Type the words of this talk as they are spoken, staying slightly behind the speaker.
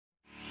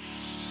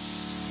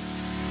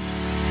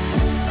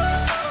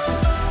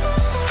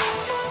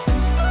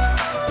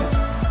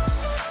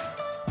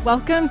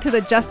Welcome to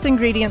the Just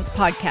Ingredients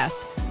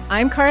podcast.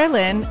 I'm Cara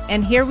Lynn,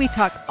 and here we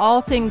talk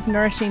all things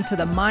nourishing to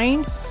the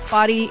mind,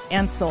 body,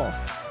 and soul.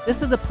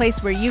 This is a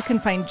place where you can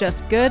find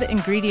just good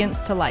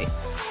ingredients to life.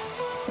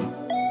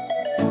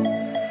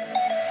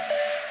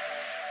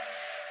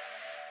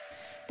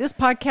 This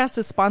podcast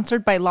is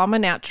sponsored by Llama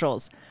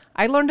Naturals.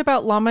 I learned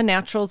about Llama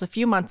Naturals a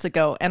few months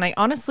ago, and I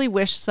honestly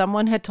wish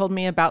someone had told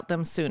me about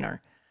them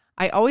sooner.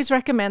 I always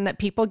recommend that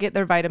people get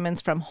their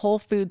vitamins from whole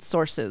food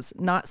sources,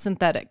 not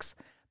synthetics.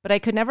 But I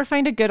could never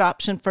find a good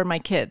option for my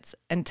kids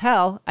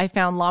until I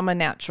found Llama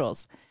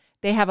Naturals.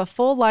 They have a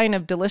full line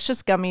of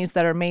delicious gummies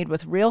that are made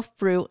with real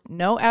fruit,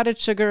 no added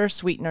sugar or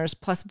sweeteners,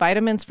 plus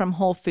vitamins from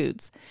whole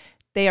foods.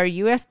 They are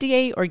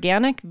USDA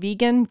organic,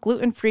 vegan,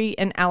 gluten-free,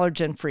 and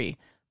allergen-free.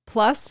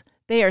 Plus,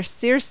 they are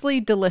seriously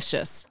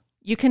delicious.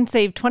 You can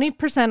save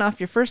 20% off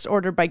your first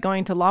order by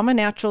going to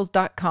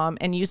llamanaturals.com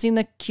and using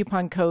the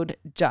coupon code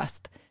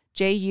JUST,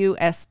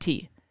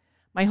 J-U-S-T.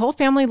 My whole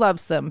family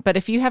loves them, but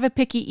if you have a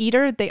picky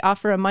eater, they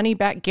offer a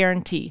money-back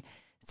guarantee.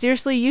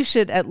 Seriously, you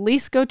should at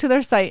least go to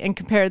their site and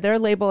compare their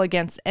label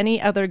against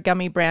any other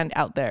gummy brand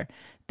out there.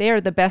 They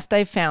are the best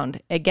I've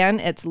found.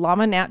 Again, it's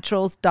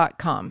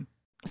llamaнаturals.com.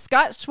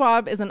 Scott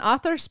Schwab is an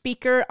author,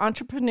 speaker,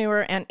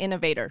 entrepreneur, and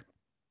innovator.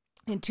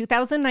 In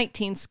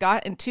 2019,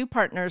 Scott and two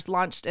partners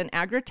launched an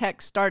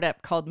agri-tech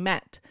startup called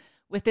MET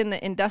within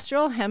the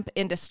industrial hemp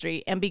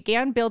industry and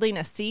began building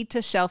a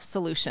seed-to-shelf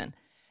solution.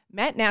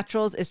 MET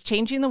Naturals is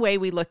changing the way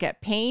we look at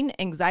pain,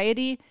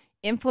 anxiety,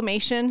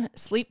 inflammation,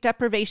 sleep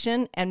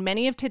deprivation, and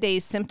many of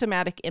today's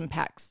symptomatic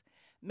impacts.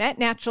 MET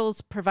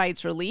Naturals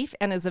provides relief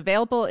and is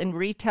available in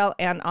retail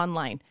and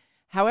online.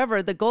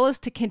 However, the goal is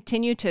to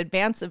continue to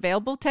advance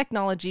available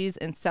technologies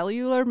in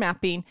cellular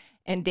mapping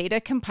and data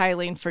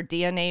compiling for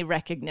DNA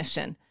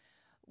recognition.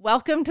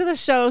 Welcome to the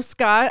show,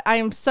 Scott. I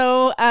am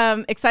so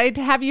excited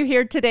to have you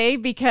here today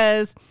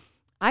because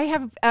I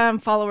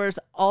have followers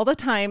all the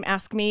time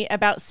ask me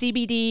about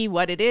CBD,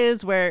 what it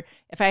is,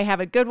 if I have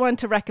a good one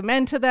to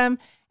recommend to them.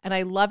 And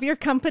I love your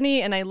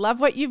company and I love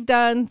what you've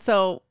done.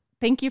 So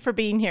thank you for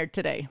being here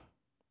today.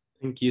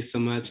 Thank you so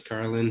much,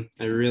 Carlin.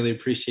 I really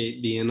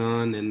appreciate being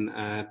on and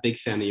a big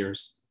fan of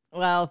yours.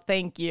 Well,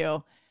 thank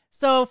you.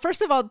 So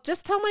first of all,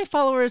 just tell my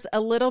followers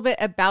a little bit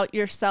about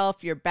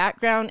yourself, your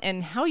background,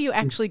 and how you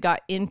actually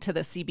got into the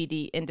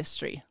CBD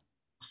industry.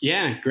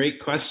 Yeah,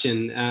 great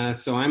question.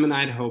 So I'm an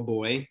Idaho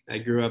boy. I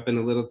grew up in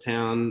a little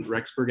town,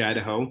 Rexburg,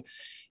 Idaho.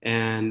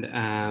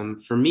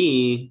 And for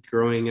me,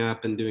 growing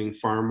up and doing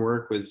farm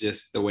work was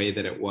just the way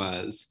that it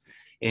was.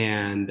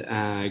 And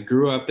I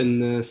grew up in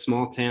the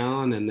small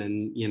town and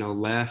then,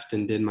 left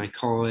and did my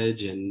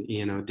college and,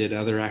 did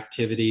other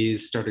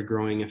activities, started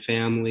growing a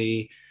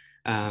family.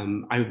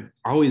 I've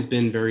always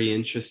been very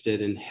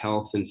interested in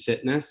health and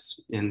fitness.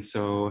 And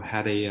so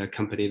had a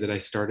company that I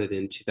started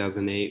in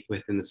 2008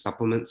 within the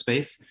supplement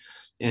space.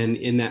 And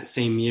in that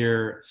same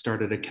year,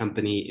 started a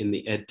company in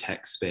the ed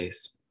tech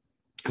space.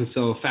 And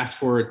so fast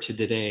forward to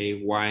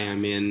today, why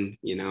I'm in,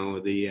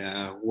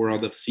 the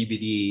world of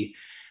CBD.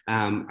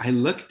 I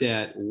looked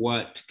at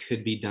what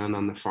could be done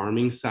on the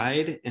farming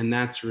side, and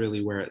that's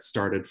really where it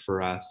started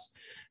for us.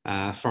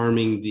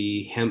 Farming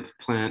the hemp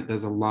plant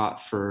does a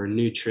lot for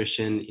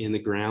nutrition in the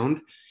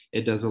ground.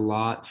 It does a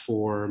lot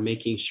for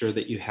making sure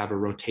that you have a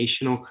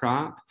rotational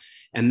crop.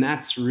 And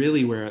that's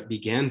really where it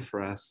began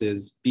for us,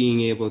 is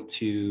being able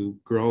to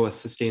grow a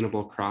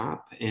sustainable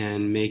crop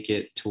and make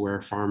it to where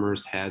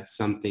farmers had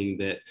something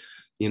that,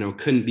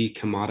 couldn't be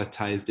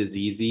commoditized as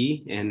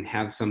easy and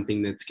have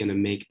something that's going to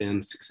make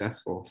them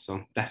successful. So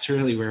that's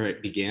really where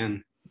it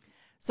began.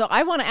 So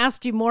I want to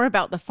ask you more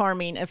about the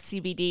farming of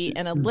CBD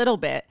in a little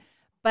bit.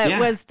 But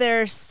Was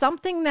there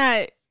something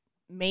that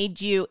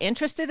made you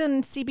interested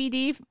in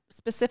CBD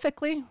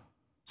specifically?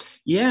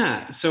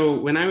 Yeah. So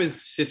when I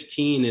was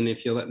 15, and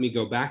if you'll let me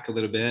go back a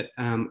little bit,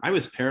 I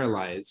was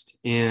paralyzed.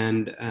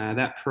 And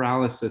that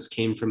paralysis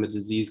came from a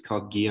disease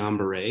called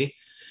Guillain-Barré.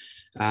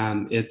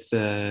 It's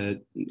a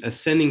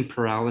ascending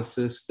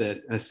paralysis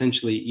that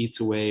essentially eats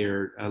away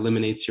or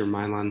eliminates your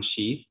myelin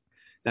sheath.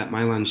 That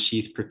myelin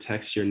sheath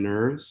protects your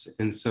nerves.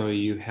 And so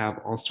you have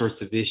all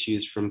sorts of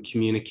issues from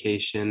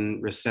communication,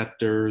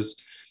 receptors,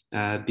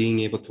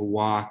 being able to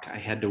walk. I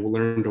had to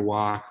learn to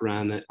walk,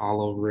 run it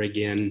all over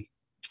again.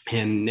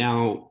 And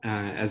now,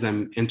 as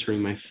I'm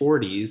entering my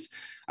 40s,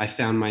 I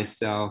found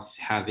myself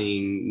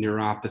having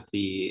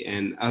neuropathy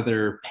and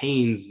other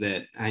pains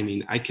that,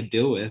 I could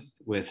deal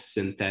with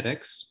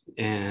synthetics.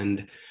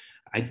 And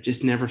I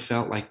just never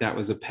felt like that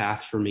was a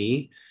path for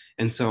me.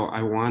 And so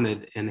I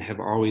wanted and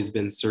have always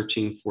been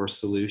searching for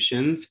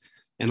solutions.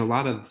 And a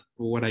lot of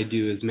what I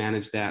do is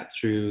manage that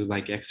through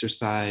like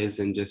exercise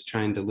and just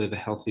trying to live a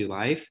healthy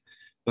life.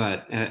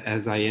 But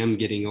as I am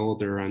getting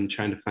older, I'm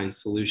trying to find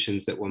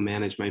solutions that will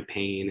manage my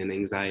pain and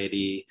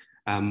anxiety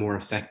more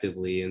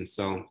effectively. And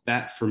so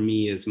that for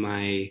me is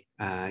my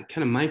kind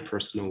of my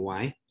personal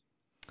why.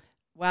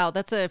 Wow,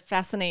 that's a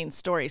fascinating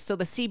story. So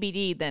the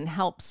CBD then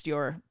helps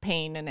your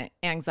pain and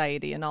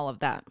anxiety and all of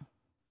that.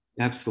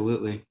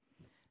 Absolutely.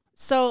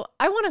 So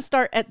I want to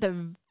start at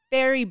the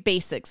very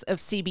basics of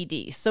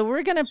CBD. So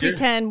we're going to Sure.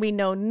 pretend we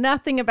know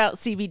nothing about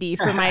CBD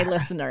for my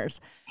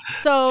listeners.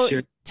 So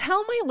Sure.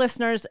 tell my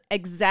listeners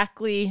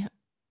exactly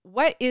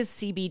what is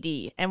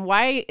CBD and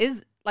why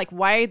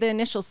the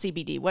initial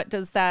CBD? What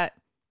does that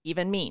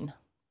even mean?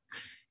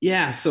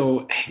 Yeah,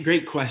 so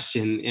great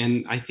question.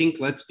 And I think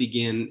let's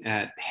begin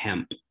at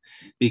hemp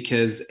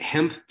because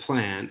hemp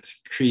plant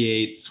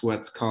creates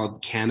what's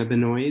called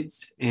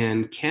cannabinoids,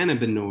 and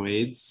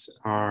cannabinoids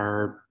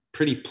are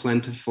pretty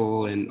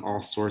plentiful in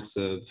all sorts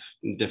of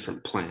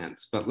different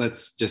plants, but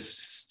let's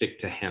just stick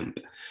to hemp.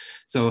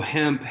 So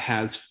hemp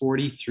has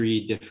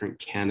 43 different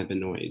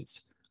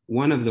cannabinoids.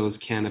 One of those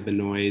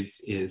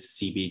cannabinoids is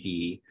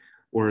CBD,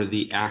 or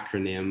the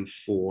acronym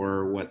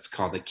for what's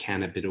called a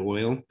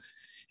cannabidiol.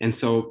 And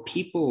so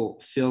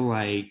people feel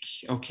like,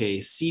 okay,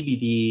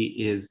 CBD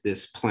is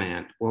this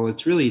plant. Well,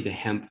 it's really the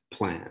hemp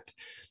plant.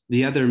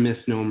 The other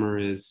misnomer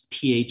is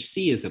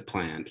THC is a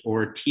plant,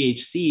 or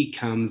THC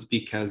comes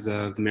because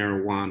of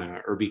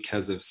marijuana or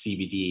because of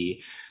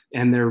CBD.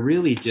 And they're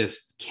really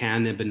just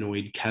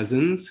cannabinoid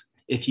cousins.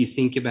 If you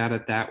think about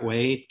it that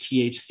way,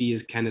 THC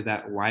is kind of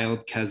that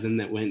wild cousin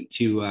that went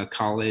to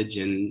college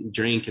and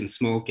drank and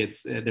smoked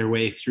their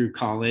way through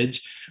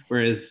college,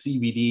 whereas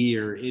CBD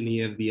or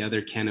any of the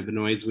other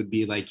cannabinoids would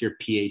be like your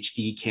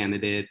PhD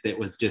candidate that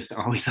was just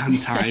always on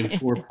time,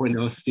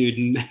 4.0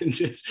 student, and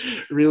just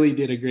really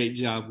did a great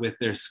job with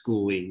their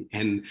schooling.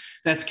 And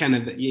that's kind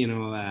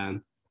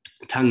of,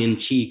 tongue in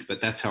cheek, but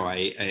that's how I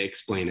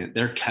explain it.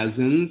 They're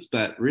cousins,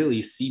 but really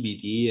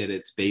CBD at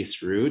its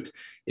base root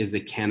is a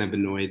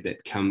cannabinoid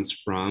that comes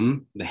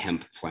from the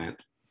hemp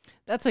plant.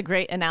 That's a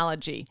great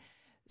analogy.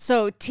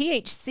 So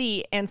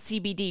THC and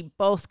CBD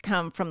both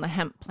come from the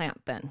hemp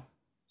plant then?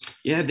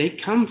 Yeah, they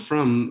come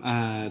from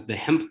the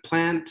hemp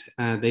plant.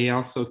 They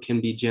also can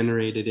be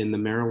generated in the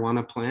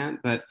marijuana plant.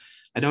 But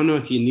I don't know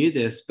if you knew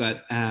this,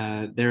 but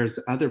there's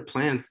other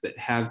plants that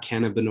have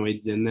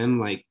cannabinoids in them,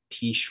 like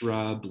tea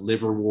shrub,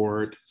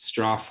 liverwort,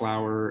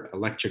 strawflower,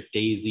 electric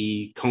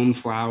daisy,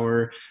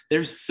 coneflower.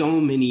 There's so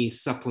many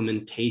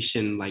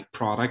supplementation like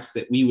products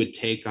that we would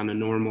take on a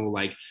normal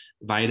like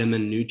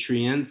vitamin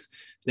nutrients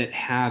that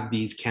have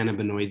these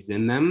cannabinoids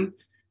in them.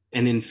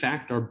 And in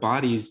fact, our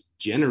bodies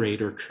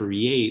generate or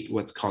create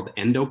what's called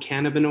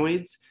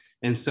endocannabinoids.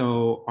 And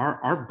so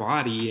our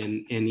body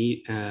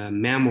and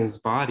mammals'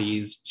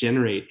 bodies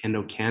generate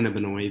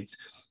endocannabinoids,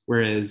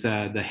 whereas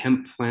the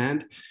hemp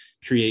plant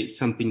creates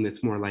something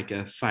that's more like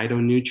a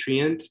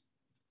phytonutrient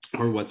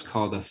or what's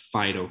called a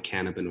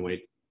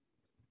phytocannabinoid.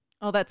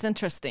 Oh, that's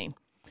interesting.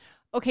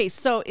 Okay,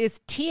 so is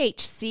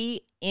THC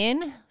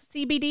in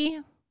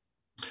CBD?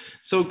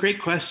 So great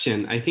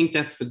question. I think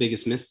that's the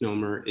biggest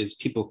misnomer is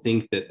people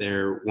think that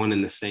they're one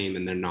and the same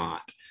and they're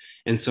not.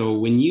 And so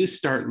when you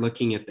start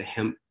looking at the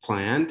hemp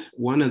plant,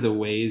 one of the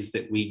ways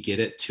that we get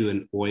it to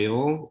an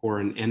oil or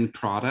an end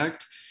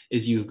product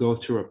is you go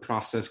through a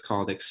process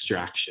called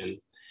extraction.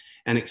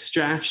 And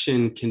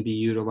extraction can be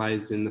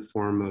utilized in the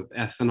form of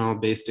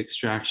ethanol-based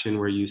extraction,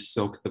 where you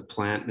soak the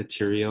plant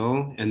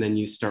material and then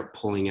you start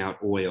pulling out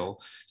oil.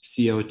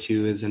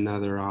 CO2 is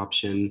another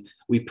option.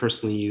 We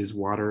personally use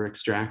water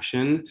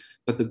extraction,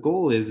 but the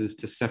goal is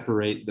to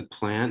separate the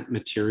plant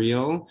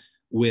material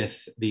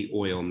with the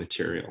oil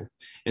material.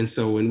 And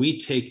so when we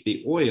take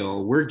the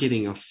oil, we're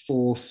getting a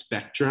full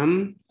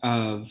spectrum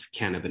of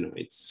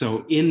cannabinoids.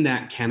 So in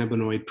that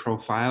cannabinoid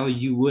profile,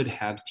 you would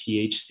have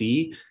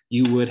THC,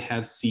 you would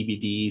have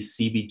CBD,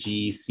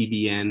 CBG,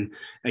 CBN.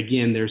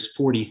 Again, there's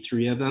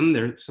 43 of them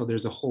there, so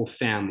there's a whole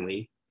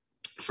family.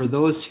 For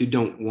those who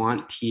don't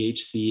want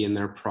THC in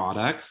their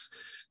products,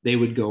 they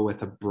would go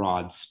with a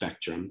broad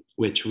spectrum,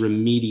 which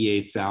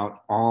remediates out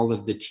all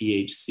of the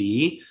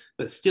THC,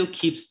 but still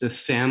keeps the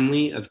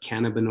family of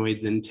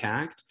cannabinoids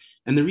intact.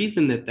 And the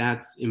reason that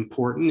that's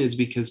important is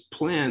because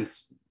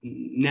plants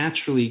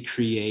naturally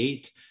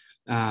create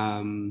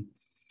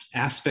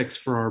aspects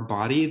for our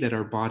body that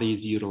our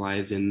bodies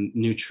utilize in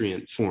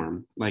nutrient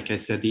form. Like I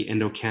said, the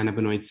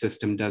endocannabinoid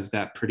system does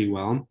that pretty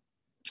well.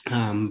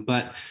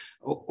 But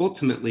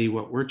ultimately,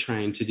 what we're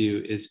trying to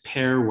do is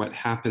pair what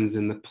happens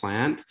in the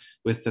plant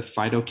with the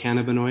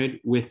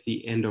phytocannabinoid with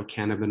the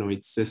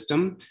endocannabinoid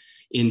system.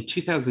 In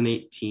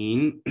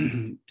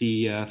 2018,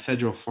 the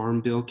federal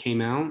farm bill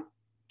came out,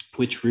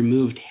 which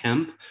removed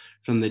hemp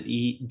from the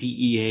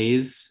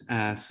DEA's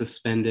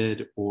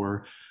suspended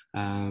or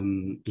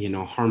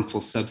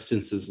harmful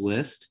substances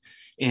list,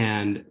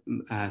 and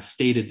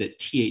stated that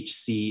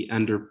THC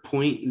under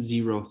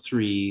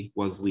 0.03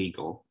 was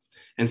legal.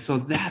 And so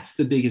that's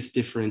the biggest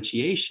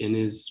differentiation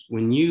is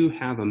when you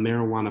have a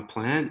marijuana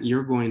plant,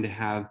 you're going to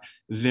have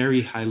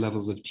very high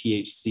levels of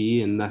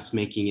THC and thus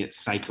making it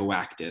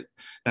psychoactive.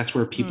 That's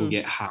where people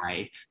get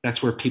high.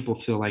 That's where people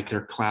feel like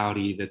they're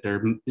cloudy, that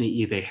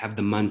they have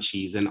the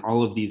munchies and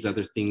all of these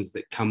other things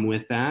that come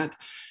with that.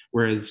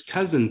 Whereas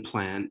cousin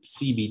plant,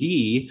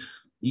 CBD,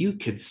 you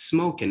could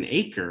smoke an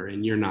acre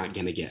and you're not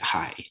going to get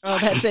high. Oh,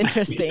 that's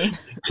interesting.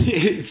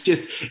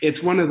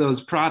 It's one of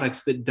those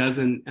products that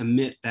doesn't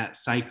emit that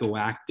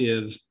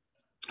psychoactive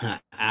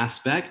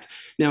aspect.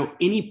 Now,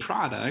 any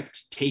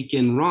product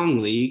taken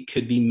wrongly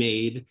could be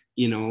made,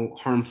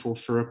 harmful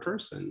for a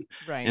person.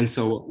 Right. And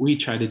so what we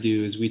try to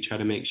do is we try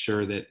to make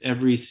sure that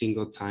every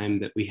single time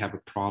that we have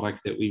a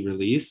product that we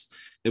release,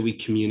 that we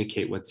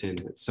communicate what's in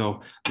it.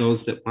 So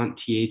those that want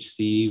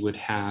THC would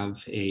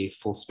have a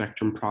full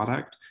spectrum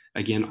product.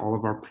 Again, all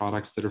of our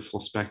products that are full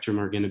spectrum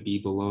are going to be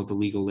below the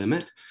legal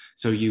limit.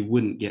 So you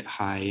wouldn't get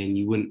high and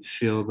you wouldn't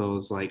feel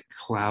those like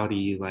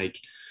cloudy,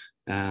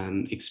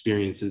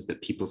 experiences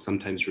that people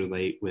sometimes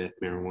relate with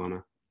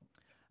marijuana.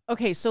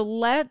 Okay, so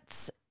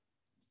let's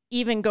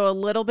even go a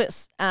little bit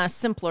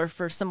simpler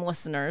for some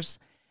listeners.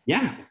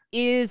 Yeah.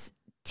 Is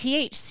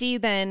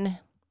THC then,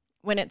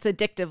 when it's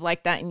addictive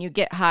like that and you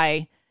get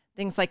high,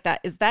 things like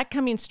that, is that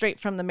coming straight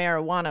from the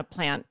marijuana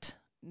plant,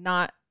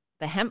 not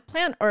the hemp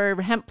plant,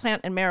 or hemp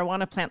plant and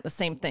marijuana plant the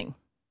same thing?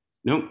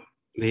 Nope.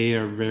 They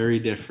are very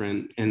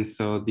different. And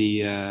so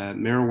the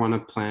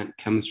marijuana plant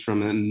comes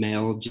from a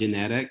male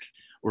genetic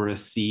or a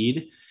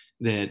seed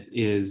that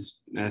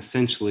is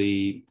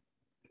essentially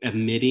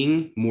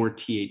emitting more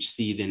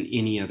THC than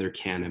any other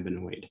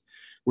cannabinoid.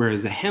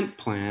 Whereas a hemp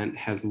plant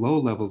has low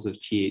levels of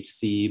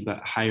THC,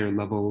 but higher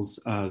levels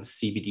of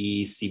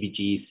CBD,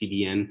 CBG,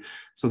 CBN.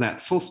 So that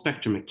full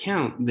spectrum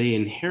account, they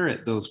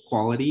inherit those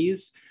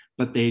qualities,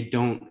 but they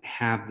don't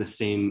have the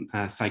same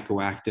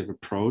psychoactive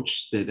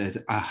approach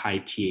that a high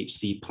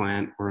THC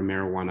plant or a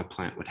marijuana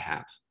plant would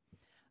have.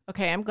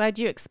 Okay, I'm glad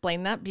you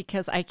explained that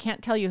because I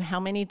can't tell you how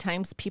many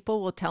times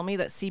people will tell me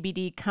that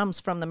CBD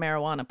comes from the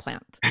marijuana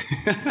plant.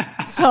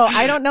 So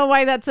I don't know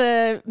why that's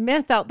a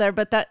myth out there,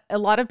 but that a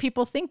lot of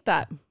people think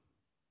that.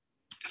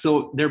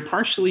 So they're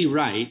partially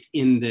right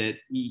in that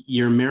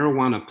your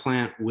marijuana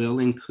plant will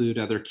include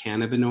other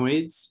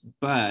cannabinoids,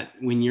 but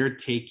when you're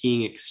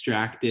taking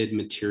extracted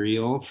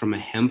material from a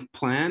hemp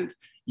plant,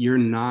 you're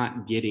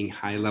not getting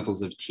high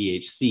levels of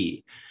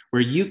THC.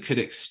 Where you could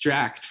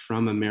extract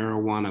from a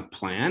marijuana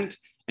plant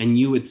and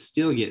you would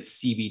still get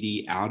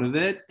CBD out of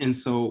it. And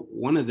so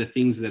one of the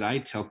things that I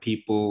tell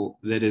people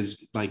that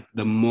is like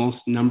the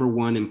most number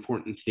one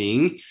important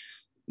thing,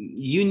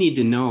 you need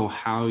to know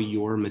how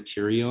your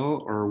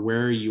material or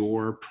where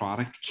your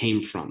product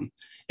came from.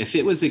 If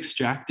it was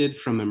extracted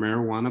from a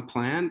marijuana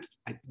plant,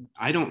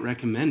 I don't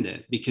recommend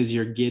it because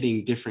you're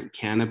getting different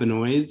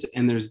cannabinoids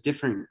and there's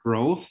different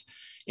growth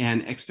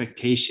and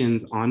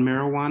expectations on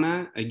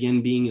marijuana,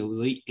 again, being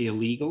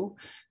illegal,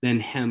 than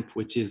hemp,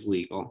 which is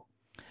legal.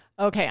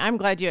 Okay, I'm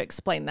glad you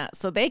explained that.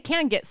 So they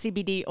can get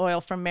CBD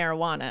oil from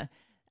marijuana.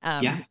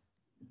 Yeah,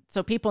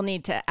 So people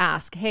need to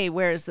ask, hey,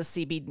 where is the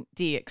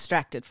CBD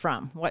extracted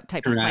from? What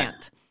type of correct.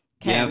 plant?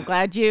 Okay, I'm Yep.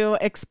 glad you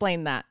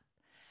explained that.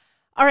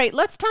 All right,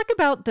 let's talk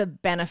about the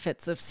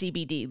benefits of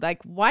CBD.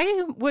 Like,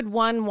 why would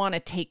one want to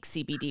take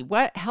CBD?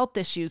 What health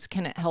issues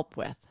can it help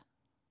with?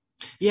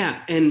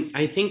 Yeah, and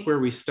I think where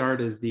we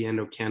start is the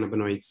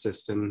endocannabinoid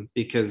system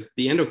because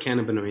the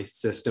endocannabinoid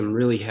system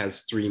really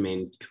has three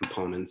main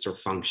components or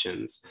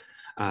functions.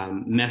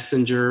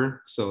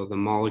 Messenger, so the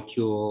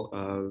molecule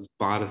of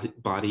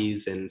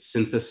bodies and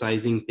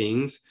synthesizing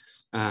things.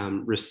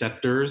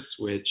 Receptors,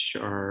 which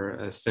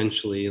are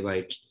essentially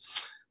like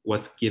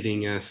what's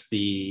giving us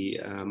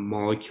the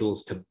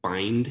molecules to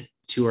bind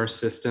to our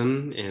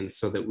system and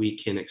so that we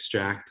can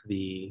extract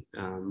the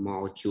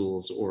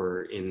molecules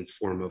or in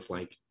form of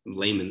like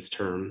layman's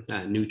term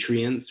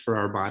nutrients for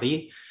our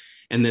body.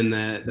 And then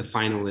the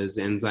final is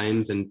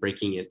enzymes and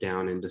breaking it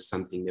down into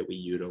something that we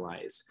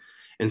utilize.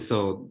 And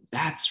so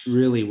that's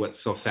really what's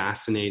so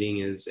fascinating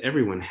is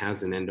everyone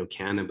has an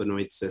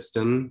endocannabinoid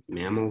system.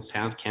 Mammals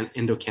have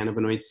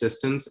endocannabinoid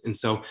systems. And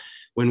so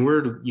when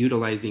we're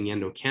utilizing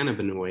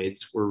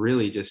endocannabinoids, we're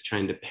really just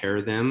trying to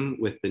pair them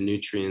with the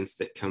nutrients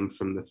that come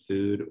from the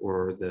food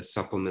or the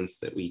supplements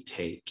that we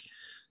take.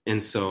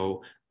 And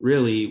so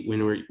really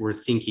when we're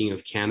thinking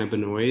of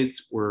cannabinoids,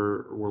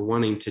 we're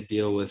wanting to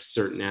deal with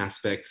certain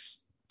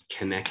aspects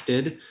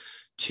connected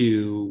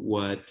to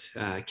what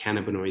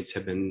cannabinoids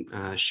have been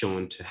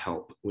shown to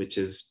help, which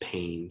is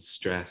pain,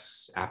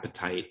 stress,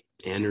 appetite,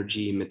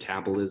 energy,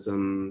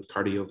 metabolism,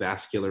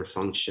 cardiovascular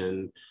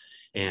function.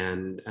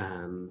 And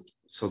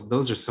so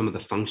those are some of the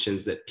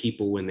functions that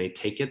people, when they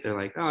take it, they're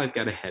like, oh, I've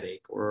got a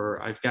headache,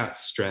 or I've got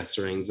stress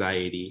or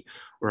anxiety,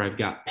 or I've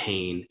got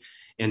pain.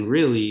 And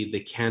really,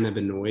 the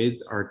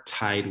cannabinoids are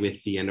tied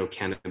with the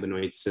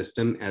endocannabinoid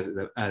system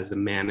as a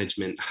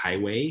management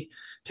highway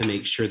to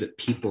make sure that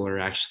people are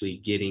actually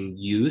getting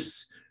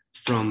use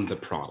from the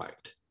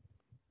product.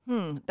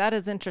 That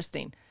is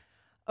interesting.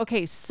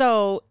 Okay,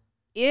 so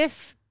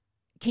if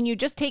can you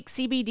just take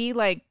CBD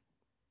like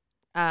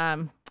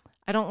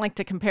I don't like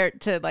to compare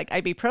it to like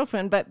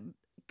ibuprofen, but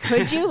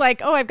could you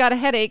like, oh, I've got a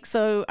headache,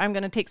 so I'm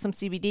going to take some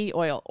CBD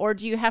oil, or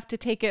do you have to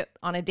take it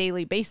on a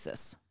daily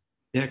basis?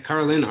 Yeah,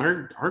 Carlin,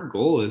 our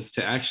goal is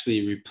to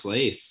actually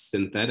replace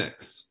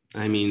synthetics.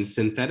 I mean,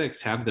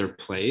 synthetics have their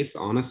place,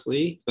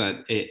 honestly,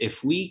 but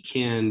if we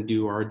can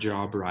do our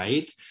job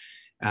right,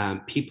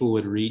 people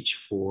would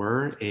reach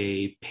for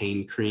a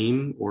pain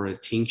cream or a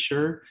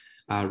tincture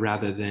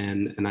rather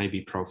than an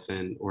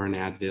ibuprofen or an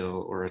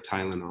Advil or a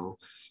Tylenol.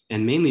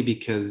 And mainly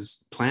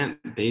because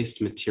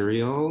plant-based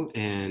material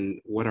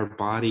and what our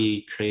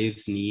body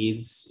craves,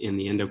 needs in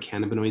the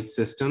endocannabinoid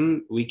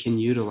system, we can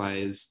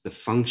utilize the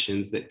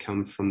functions that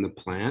come from the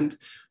plant,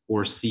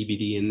 or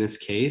CBD in this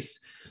case,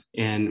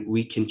 and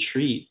we can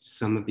treat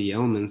some of the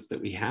ailments that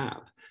we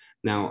have.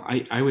 Now,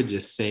 I would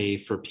just say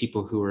for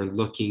people who are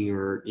looking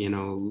or,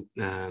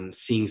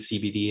 seeing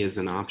CBD as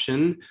an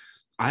option,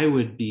 I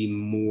would be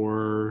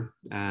more,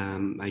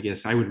 I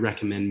guess I would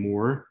recommend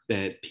more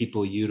that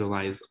people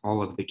utilize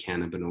all of the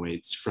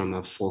cannabinoids from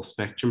a full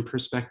spectrum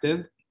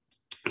perspective,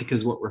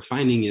 because what we're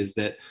finding is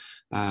that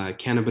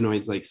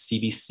cannabinoids like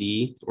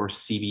CBC or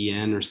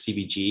CBN or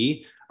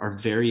CBG are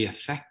very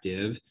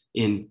effective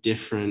in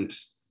different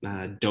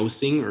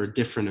dosing or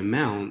different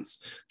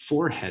amounts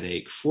for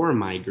headache, for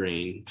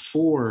migraine,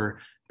 for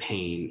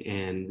pain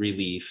and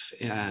relief.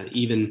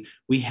 Even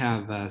we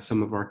have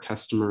some of our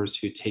customers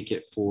who take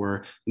it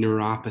for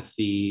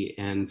neuropathy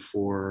and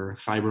for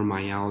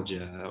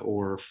fibromyalgia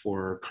or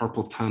for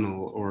carpal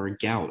tunnel or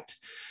gout.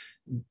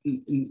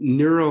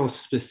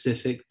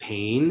 Neurospecific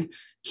pain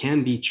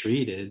can be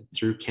treated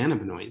through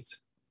cannabinoids.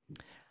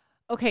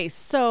 Okay,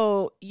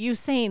 so you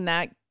saying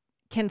that,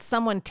 can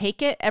someone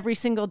take it every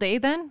single day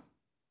then?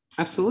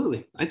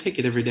 Absolutely. I take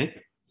it every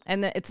day.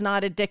 And it's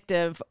not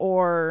addictive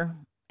or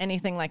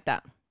anything like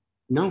that?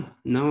 No,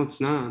 it's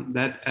not.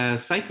 That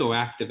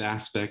psychoactive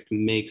aspect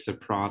makes a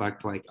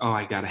product like, oh,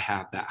 I got to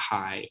have that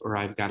high or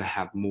I've got to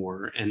have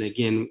more. And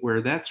again,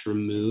 where that's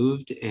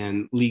removed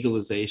and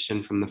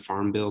legalization from the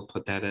Farm Bill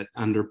put that at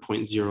under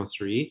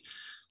 0.03,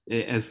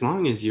 as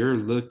long as you're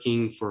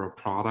looking for a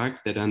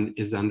product that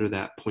is under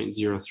that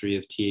 0.03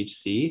 of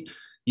THC,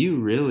 you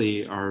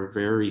really are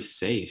very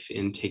safe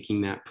in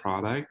taking that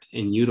product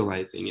and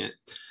utilizing it,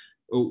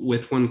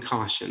 with one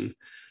caution.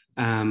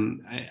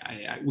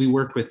 We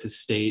work with the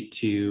state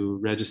to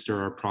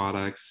register our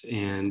products,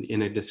 and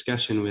in a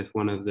discussion with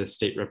one of the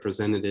state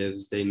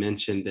representatives, they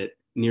mentioned that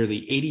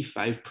nearly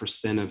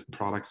 85% of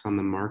products on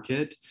the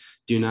market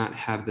do not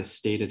have the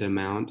stated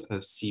amount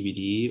of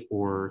CBD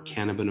or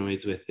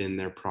cannabinoids within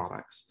their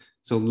products.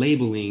 So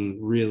labeling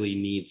really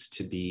needs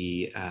to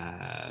be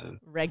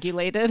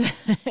regulated.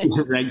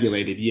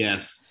 Regulated,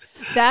 yes.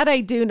 That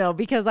I do know,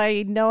 because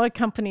I know a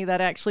company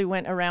that actually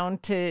went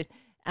around to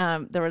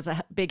there was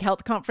a big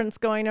health conference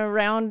going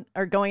on,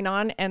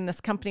 and this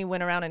company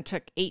went around and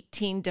took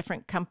 18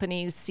 different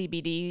companies'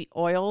 CBD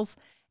oils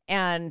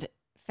and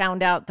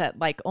found out that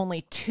like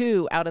only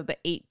 2 out of the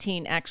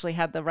 18 actually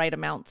had the right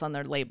amounts on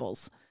their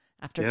labels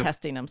after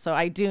testing them. So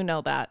I do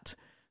know that.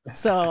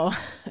 So,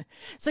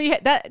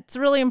 that's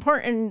really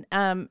important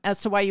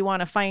as to why you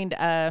want to find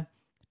a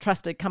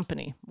trusted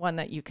company, one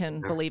that you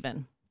can believe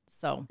in.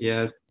 So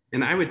yes,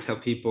 and I would tell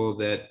people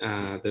that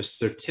the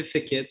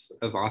certificates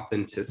of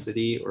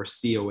authenticity, or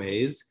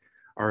COAs,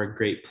 are a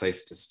great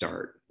place to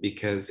start,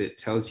 because it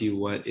tells you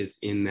what is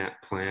in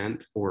that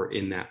plant or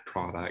in that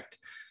product.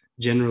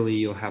 Generally,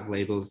 you'll have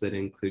labels that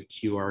include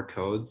QR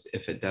codes.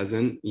 If it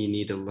doesn't, you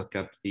need to look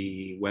up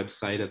the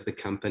website of the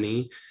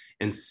company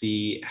and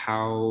see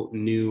how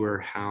new or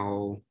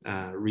how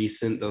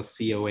recent those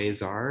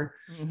COAs are.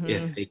 Mm-hmm.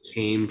 If they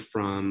came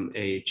from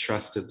a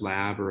trusted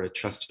lab or a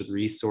trusted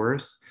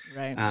resource.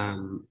 Right.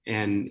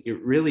 And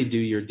you really do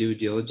your due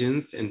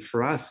diligence. And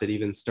for us, it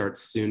even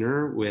starts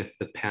sooner with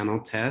the panel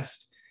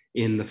test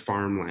in the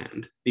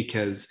farmland,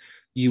 because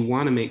you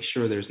want to make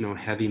sure there's no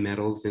heavy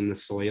metals in the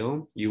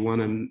soil. You want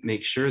to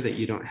make sure that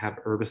you don't have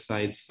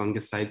herbicides,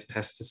 fungicides,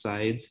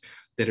 pesticides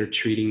that are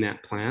treating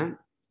that plant.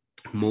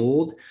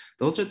 Mold,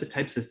 those are the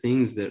types of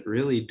things that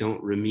really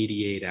don't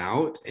remediate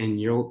out, and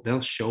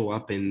they'll show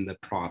up in the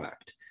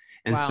product.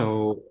 And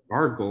so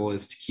our goal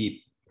is to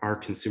keep our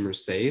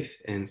consumers safe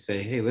and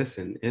say, hey,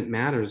 listen, it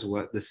matters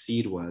what the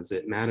seed was.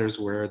 It matters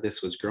where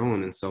this was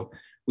grown. And so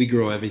we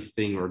grow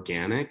everything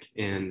organic.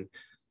 And,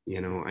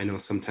 I know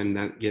sometimes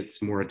that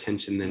gets more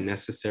attention than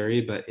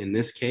necessary, but in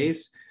this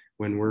case,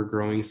 when we're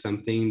growing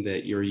something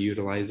that you're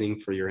utilizing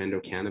for your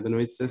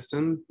endocannabinoid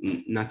system,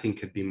 nothing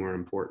could be more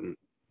important.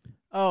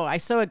 Oh, I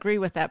so agree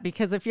with that,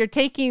 because if you're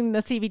taking the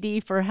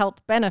CBD for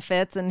health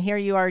benefits and here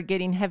you are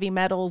getting heavy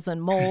metals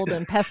and mold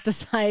and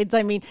pesticides,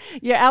 I mean,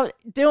 you're out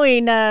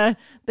doing the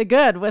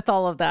good with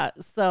all of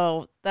that.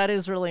 So that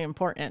is really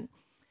important.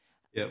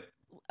 Yep.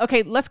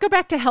 Okay, let's go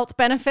back to health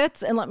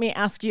benefits and let me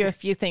ask you a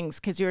few things,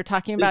 because you were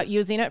talking about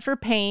using it for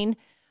pain.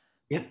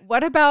 Yeah.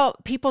 What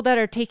about people that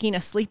are taking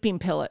a sleeping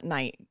pill at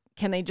night?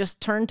 Can they just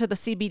turn to the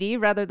CBD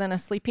rather than a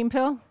sleeping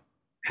pill?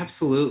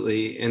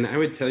 Absolutely. And I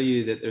would tell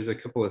you that there's a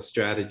couple of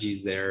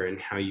strategies there in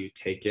how you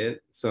take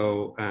it.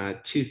 So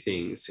 2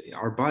 things.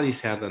 Our bodies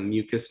have a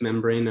mucous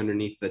membrane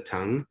underneath the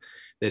tongue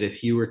that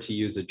if you were to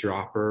use a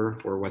dropper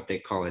or what they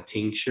call a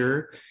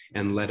tincture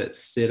and let it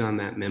sit on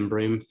that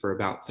membrane for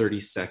about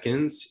 30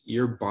 seconds,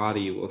 your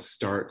body will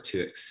start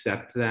to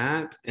accept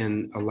that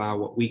and allow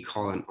what we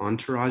call an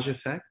entourage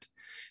effect,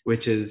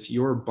 which is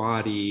your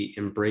body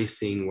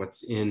embracing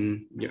what's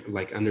in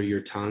like under your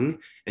tongue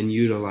and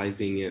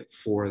utilizing it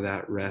for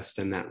that rest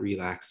and that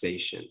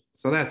relaxation.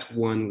 So that's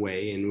one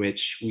way in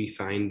which we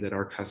find that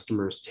our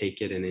customers take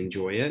it and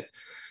enjoy it.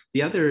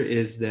 The other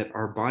is that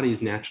our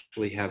bodies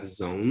naturally have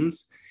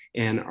zones,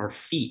 and our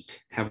feet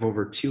have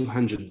over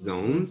 200 Mm-hmm.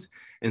 zones.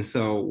 And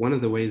so one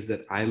of the ways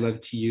that I love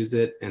to use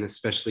it, and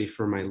especially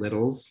for my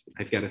littles,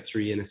 I've got a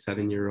 3 and a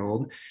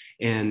 7-year-old,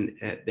 and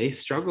they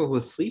struggle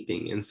with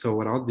sleeping. And so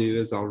what I'll do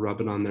is I'll rub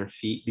it on their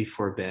feet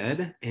before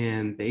bed,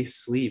 and they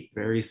sleep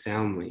very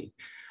soundly.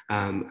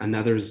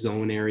 Another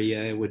zone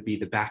area would be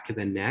the back of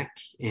the neck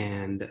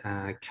and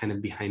kind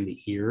of behind the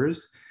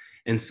ears.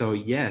 And so,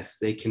 yes,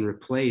 they can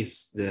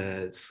replace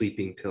the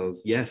sleeping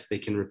pills. Yes, they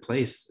can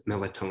replace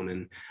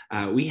melatonin.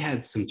 We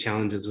had some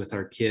challenges with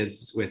our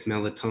kids with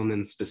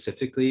melatonin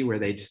specifically, where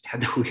they just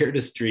had the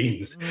weirdest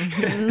dreams,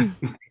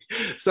 Mm-hmm.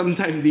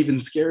 sometimes even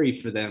scary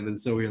for them. And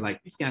so we were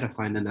like, we've got to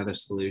find another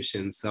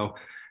solution. So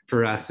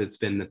for us, it's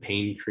been the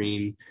pain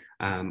cream.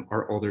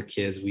 Our older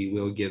kids, we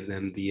will give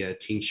them the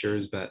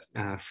tinctures, but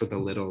for the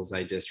littles,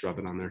 I just rub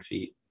it on their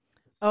feet.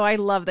 Oh, I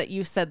love that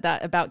you said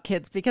that about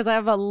kids because I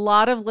have a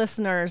lot of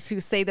listeners who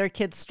say their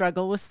kids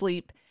struggle with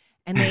sleep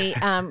and they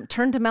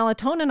turn to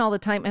melatonin all the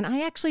time. And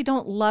I actually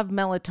don't love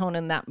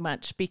melatonin that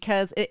much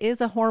because it is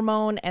a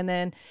hormone. And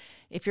then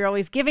if you're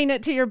always giving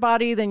it to your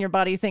body, then your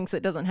body thinks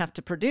it doesn't have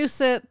to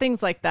produce it,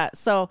 things like that.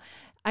 So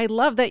I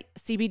love that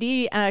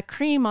CBD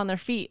cream on their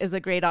feet is a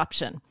great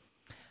option.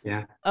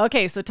 Yeah.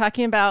 Okay, so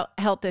talking about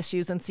health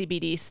issues and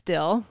CBD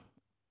still.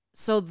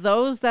 So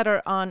those that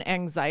are on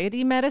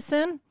anxiety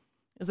medicine,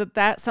 is it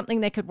that something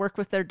they could work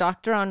with their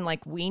doctor on,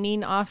 like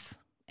weaning off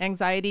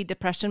anxiety,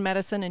 depression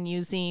medicine and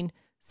using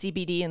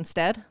CBD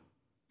instead?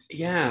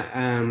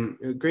 Yeah,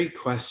 great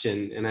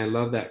question. And I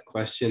love that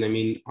question. I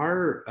mean,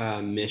 our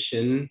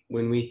mission,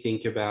 when we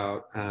think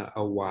about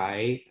a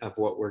why of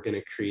what we're going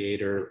to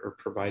create or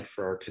provide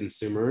for our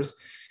consumers,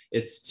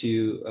 it's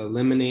to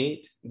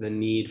eliminate the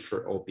need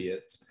for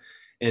opiates.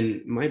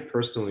 And my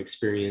personal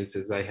experience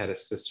is I had a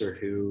sister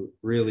who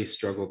really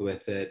struggled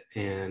with it,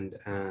 and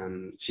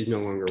she's no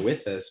longer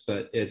with us,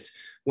 but it's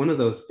one of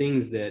those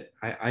things that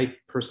I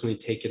personally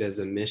take it as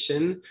a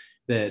mission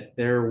that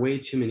there are way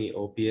too many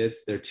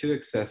opiates, they're too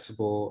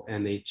accessible,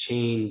 and they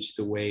change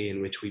the way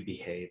in which we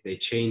behave. They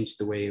change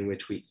the way in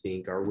which we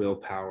think, our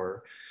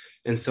willpower.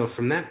 And so,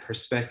 from that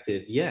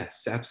perspective,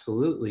 yes,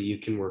 absolutely, you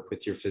can work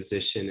with your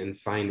physician and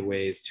find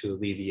ways to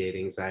alleviate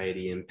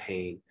anxiety and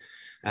pain.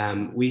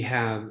 We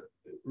have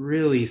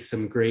really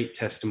some great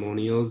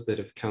testimonials that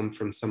have come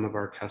from some of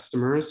our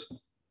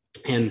customers.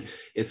 And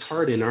it's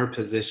hard in our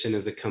position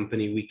as a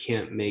company, we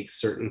can't make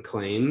certain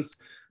claims.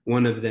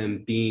 One of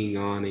them being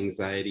on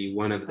anxiety,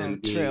 one of Oh, them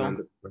being true. on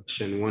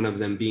depression, one of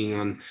them being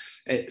on.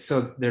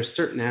 So there's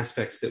certain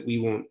aspects that we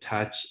won't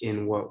touch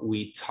in what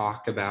we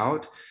talk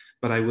about.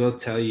 But I will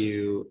tell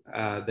you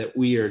that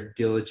we are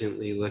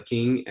diligently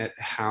looking at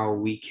how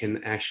we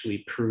can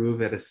actually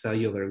prove at a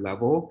cellular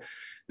level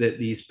that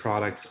these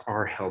products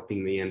are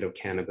helping the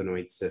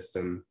endocannabinoid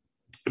system,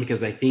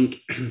 because I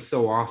think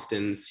so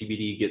often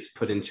CBD gets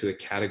put into a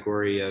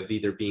category of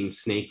either being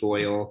snake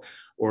oil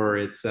or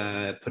it's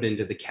put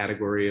into the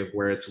category of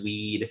where it's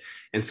weed.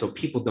 And so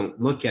people don't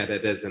look at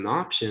it as an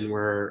option,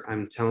 where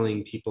I'm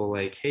telling people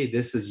like, hey,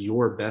 this is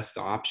your best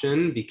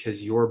option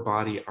because your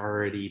body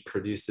already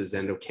produces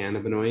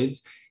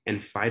endocannabinoids,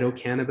 and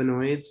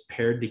phytocannabinoids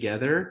paired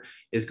together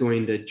is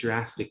going to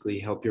drastically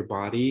help your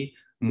body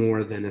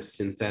more than a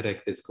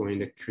synthetic that's going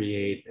to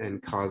create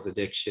and cause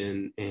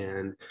addiction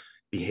and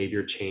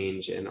behavior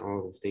change and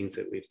all the things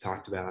that we've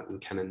talked about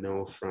and kind of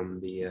know from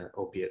the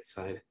opiate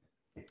side.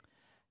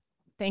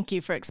 Thank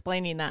you for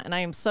explaining that. And I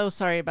am so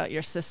sorry about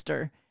your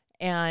sister.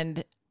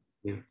 And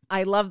Yeah.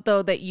 I love,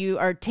 though, that you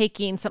are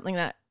taking something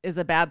that is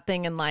a bad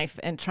thing in life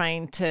and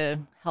trying to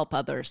help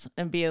others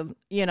and be,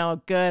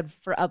 good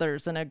for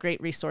others and a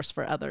great resource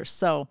for others.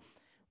 So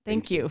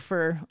thank Thank you. you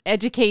for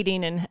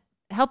educating and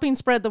helping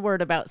spread the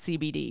word about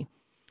CBD.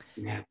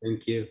 Yeah,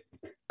 thank you.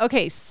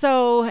 Okay,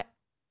 so a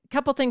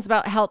couple things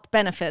about health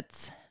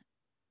benefits.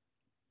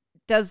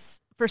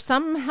 For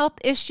some health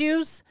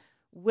issues,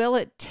 will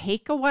it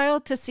take a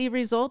while to see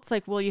results?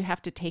 Like, will you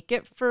have to take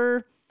it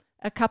for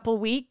a couple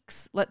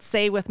weeks, let's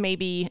say with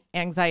maybe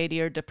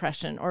anxiety or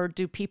depression, or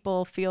do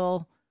people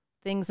feel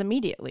things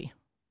immediately?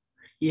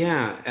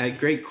 Yeah, a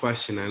great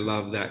question. I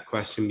love that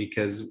question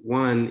because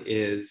one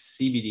is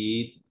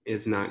CBD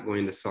is not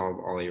going to solve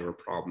all your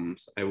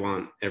problems. I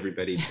want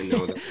everybody to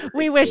know that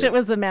We wish it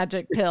was the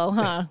magic pill,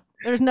 huh?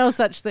 There's no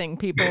such thing,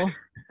 people.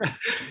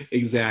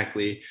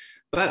 exactly.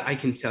 But I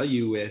can tell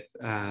you with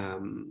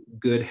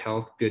good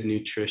health, good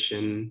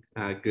nutrition,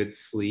 good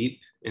sleep,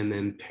 and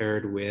then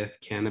paired with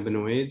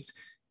cannabinoids,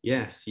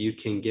 yes, you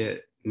can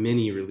get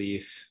many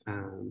relief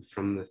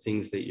from the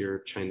things that you're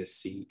trying to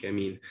seek. I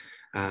mean,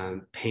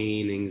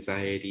 pain,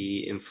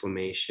 anxiety,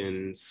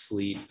 inflammation,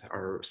 sleep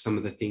are some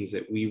of the things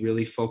that we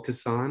really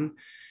focus on.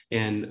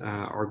 And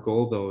our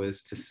goal, though,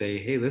 is to say,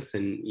 hey,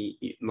 listen,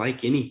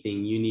 like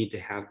anything, you need to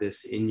have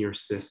this in your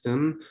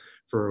system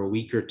for a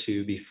week or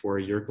two before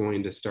you're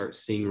going to start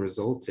seeing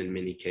results in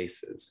many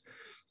cases.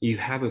 you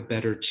have a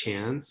better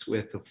chance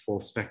with a full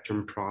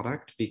spectrum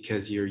product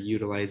because you're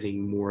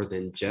utilizing more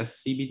than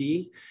just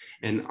CBD.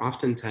 And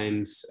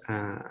oftentimes,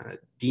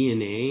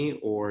 DNA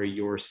or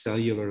your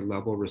cellular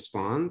level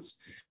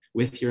response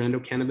with your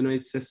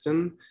endocannabinoid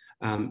system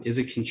is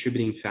a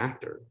contributing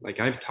factor.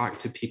 Like I've talked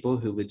to people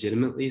who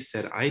legitimately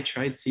said, I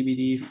tried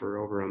CBD for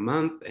over a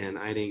month and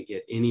I didn't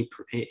get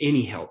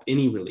any help,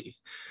 any relief.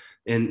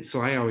 And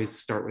so I always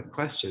start with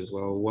questions.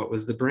 Well, what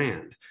was the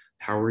brand?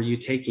 How were you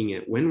taking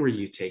it? When were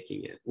you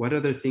taking it? What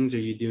other things are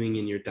you doing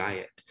in your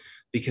diet?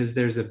 Because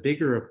there's a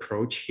bigger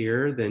approach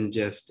here than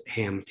just,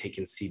 hey, I'm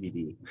taking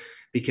CBD.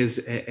 Because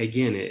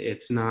again,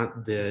 it's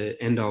not the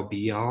end all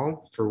be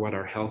all for what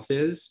our health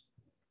is.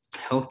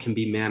 Health can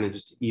be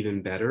managed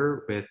even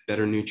better with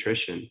better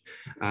nutrition,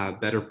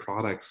 better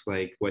products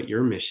like what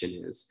your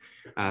mission is,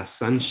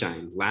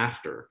 sunshine,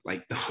 laughter.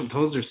 Like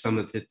those are some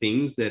of the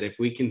things that if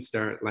we can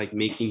start like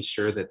making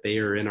sure that they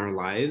are in our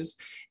lives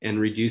and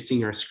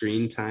reducing our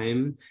screen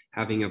time,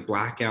 having a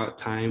blackout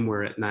time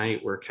where at night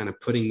we're kind of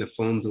putting the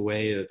phones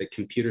away or the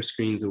computer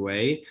screens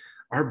away,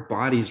 our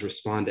bodies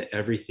respond to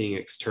everything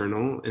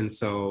external. And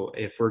so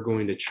if we're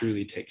going to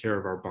truly take care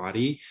of our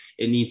body,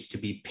 it needs to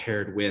be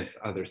paired with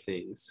other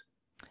things.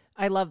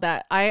 I love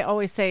that. I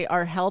always say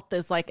our health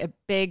is like a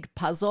big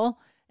puzzle.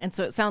 And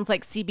so it sounds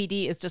like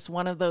CBD is just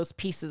one of those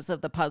pieces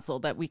of the puzzle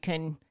that we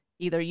can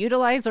either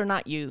utilize or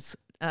not use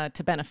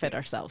to benefit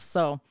ourselves.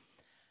 So,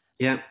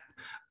 yeah,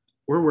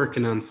 we're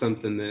working on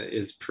something that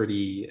is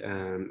pretty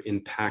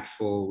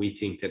impactful. We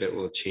think that it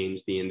will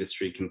change the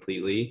industry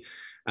completely.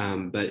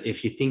 But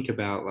if you think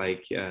about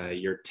like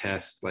your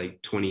test,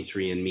 like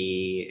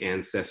 23andMe,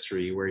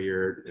 Ancestry, where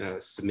you're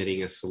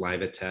submitting a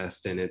saliva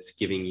test and it's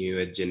giving you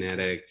a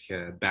genetic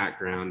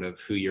background of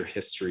who your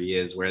history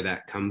is, where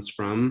that comes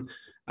from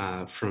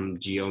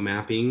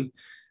geomapping.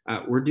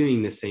 We're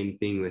doing the same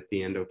thing with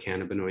the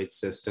endocannabinoid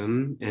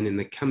system. And in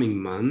the coming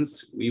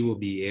months, we will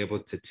be able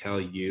to tell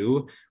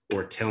you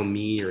or tell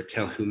me or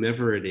tell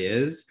whomever it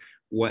is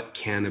what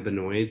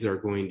cannabinoids are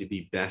going to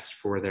be best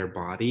for their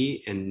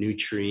body and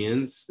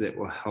nutrients that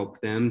will help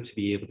them to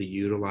be able to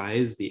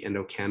utilize the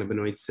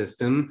endocannabinoid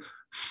system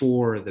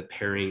for the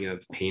pairing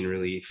of pain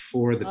relief,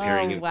 for the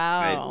pairing of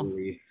anxiety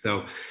relief.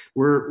 So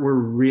we're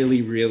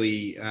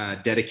really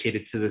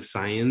dedicated to the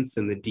science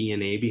and the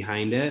DNA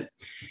behind it.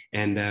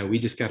 And we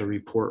just got a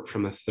report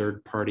from a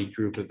third-party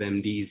group of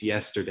MDs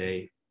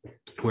yesterday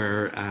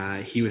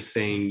where he was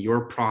saying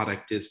your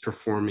product is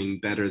performing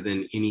better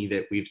than any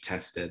that we've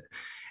tested.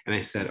 And I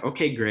said,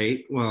 okay,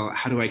 great. Well,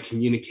 how do I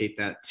communicate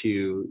that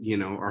to,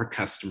 our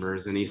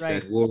customers? And he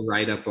said, we'll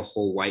write up a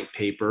whole white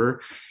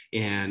paper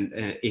and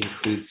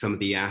include some of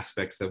the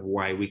aspects of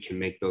why we can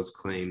make those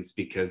claims.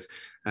 Because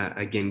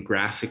again,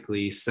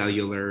 graphically,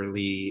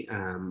 cellularly,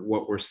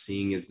 what we're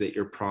seeing is that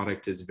your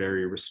product is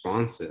very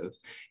responsive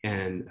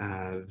and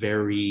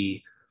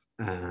very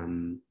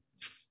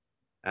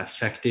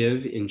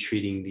effective in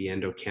treating the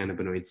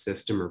endocannabinoid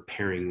system or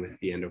pairing with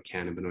the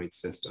endocannabinoid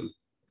system.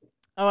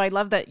 Oh, I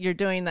love that you're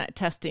doing that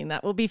testing.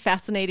 That will be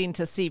fascinating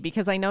to see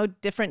because I know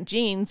different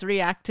genes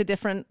react to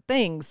different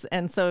things.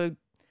 And so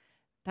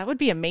that would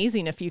be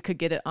amazing if you could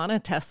get it on a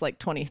test like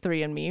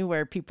 23andMe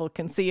where people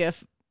can see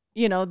if,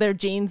 their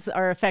genes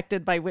are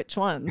affected by which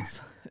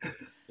ones.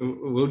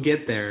 We'll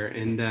get there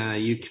and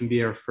you can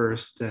be our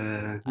first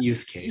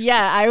use case.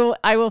 Yeah,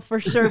 I will for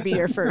sure be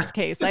your first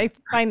case. I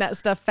find that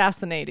stuff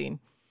fascinating.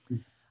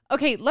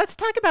 Okay, let's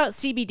talk about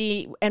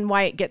CBD and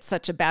why it gets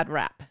such a bad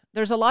rap.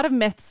 There's a lot of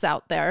myths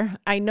out there.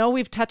 I know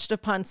we've touched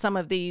upon some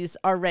of these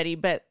already,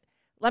 but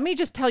let me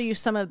just tell you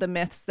some of the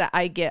myths that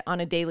I get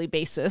on a daily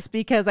basis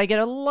because I get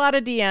a lot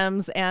of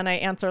DMs and I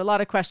answer a lot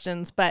of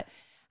questions. But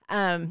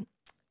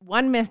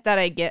one myth that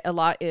I get a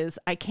lot is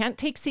I can't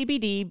take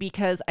CBD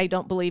because I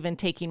don't believe in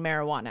taking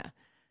marijuana.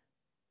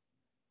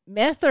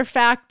 Myth or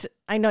fact?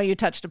 I know you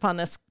touched upon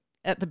this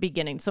at the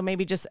beginning, so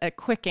maybe just a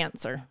quick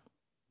answer.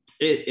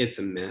 It's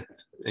a myth.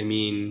 I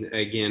mean,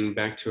 again,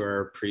 back to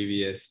our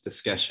previous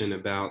discussion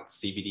about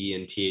CBD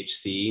and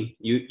THC,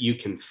 you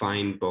can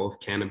find both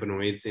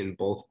cannabinoids in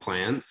both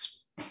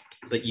plants,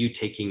 but you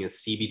taking a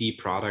CBD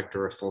product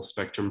or a full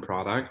spectrum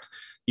product,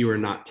 you are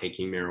not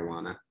taking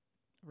marijuana.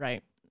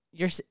 Right.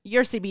 Your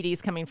CBD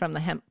is coming from the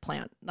hemp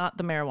plant, not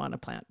the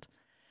marijuana plant.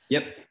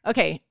 Yep.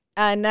 Okay.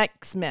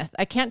 Next myth.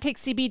 I can't take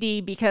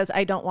CBD because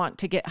I don't want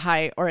to get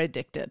high or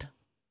addicted.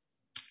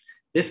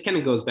 This kind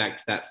of goes back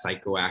to that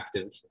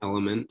psychoactive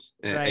element.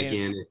 Right.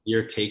 Again, if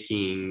you're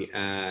taking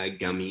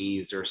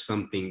gummies or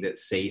something that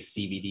say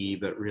CBD,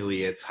 but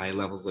really it's high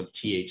levels of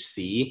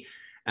THC,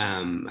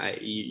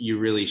 you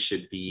really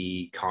should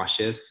be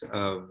cautious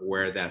of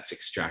where that's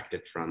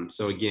extracted from.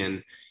 So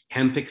again,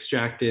 hemp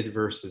extracted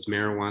versus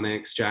marijuana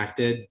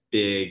extracted,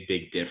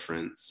 big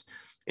difference.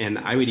 And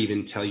I would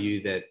even tell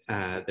you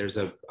that there's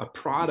a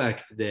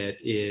product that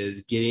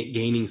is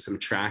gaining some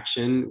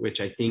traction,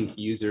 which I think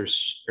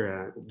users,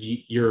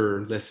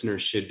 your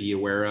listeners should be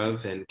aware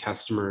of and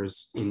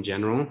customers in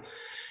general.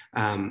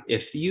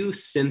 If you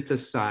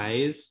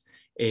synthesize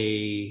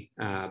a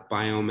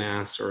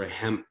biomass or a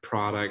hemp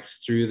product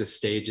through the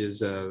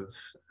stages of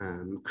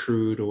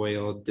crude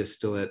oil,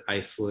 distillate,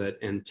 isolate,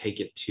 and take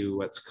it to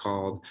what's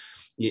called,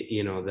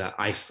 the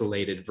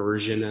isolated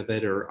version of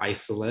it, or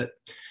isolate.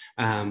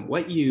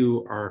 What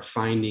you are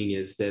finding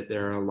is that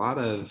there are a lot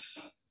of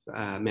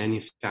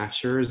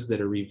manufacturers that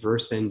are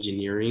reverse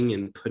engineering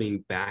and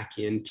putting back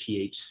in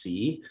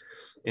THC,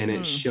 and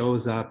it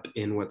shows up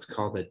in what's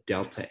called a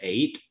Delta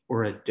 8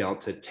 or a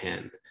Delta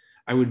 10.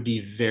 I would be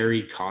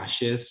very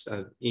cautious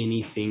of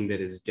anything that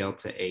is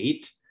Delta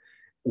 8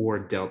 or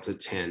Delta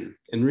 10.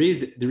 And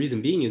the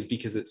reason being is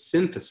because it's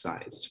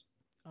synthesized.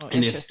 Oh,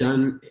 and if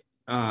done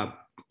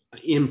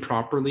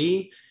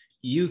improperly,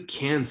 you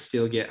can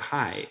still get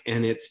high,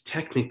 and it's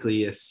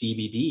technically a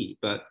CBD,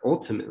 but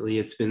ultimately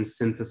it's been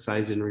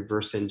synthesized and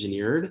reverse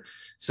engineered.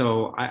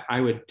 So I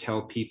would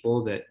tell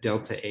people that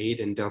Delta 8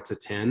 and Delta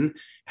 10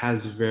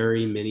 has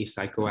very many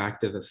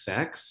psychoactive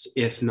effects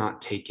if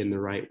not taken the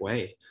right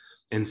way.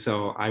 And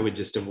so I would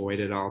just avoid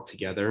it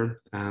altogether.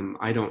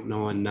 I don't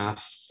know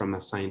enough from a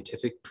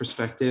scientific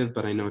perspective,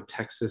 but I know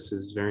Texas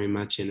is very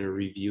much in a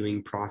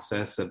reviewing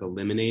process of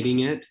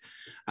eliminating it.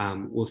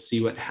 We'll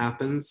see what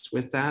happens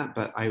with that,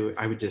 but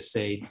I would just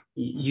say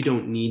you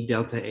don't need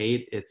Delta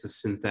 8. It's a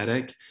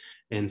synthetic.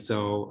 And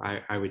so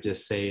I would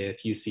just say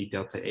if you see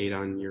Delta 8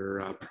 on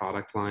your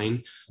product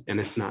line and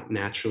it's not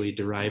naturally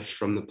derived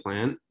from the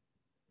plant,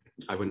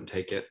 I wouldn't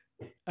take it.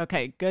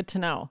 Okay, good to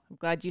know. I'm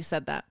glad you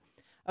said that.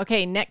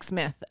 Okay, next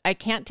myth. I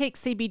can't take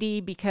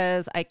CBD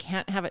because I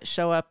can't have it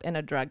show up in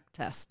a drug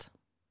test.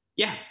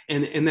 Yeah,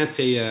 and that's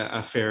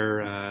a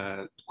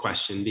fair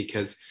question,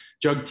 because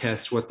drug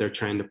tests, what they're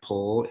trying to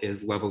pull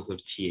is levels of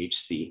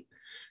THC.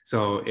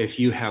 So if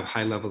you have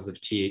high levels of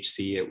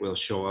THC, it will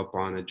show up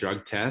on a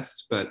drug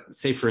test. But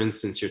say, for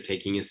instance, you're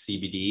taking a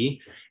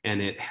CBD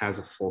and it has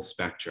a full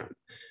spectrum.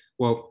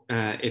 Well,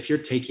 if you're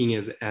taking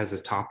it as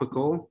a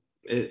topical,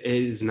 it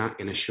is not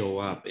going to show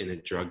up in a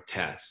drug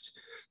test.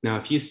 Now,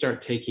 if you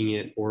start taking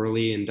it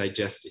orally and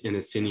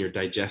it's in your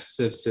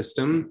digestive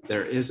system,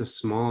 there is a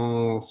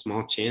small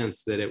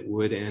chance that it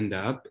would end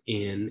up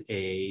in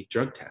a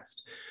drug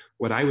test.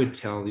 What I would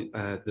tell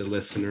the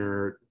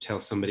listener,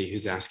 tell somebody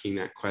who's asking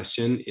that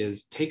question,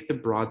 is take the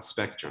broad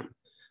spectrum.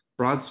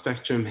 Broad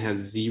spectrum has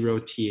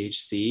 0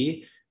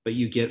 THC, but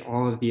you get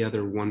all of the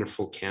other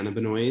wonderful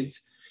cannabinoids,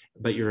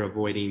 but you're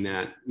avoiding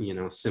that,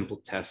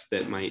 simple test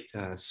that might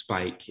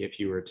spike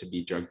if you were to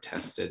be drug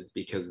tested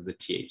because of the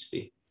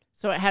THC.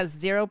 So it has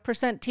 0%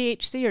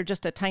 THC or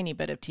just a tiny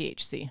bit of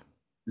THC?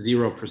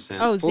 0%.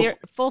 Oh,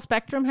 full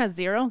spectrum has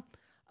 0?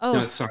 Oh,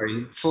 no,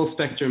 sorry. Full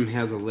spectrum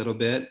has a little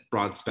bit.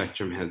 Broad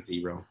spectrum has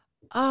 0.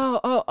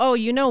 Oh,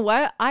 you know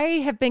what? I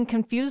have been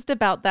confused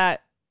about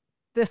that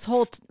this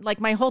whole,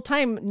 my whole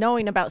time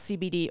knowing about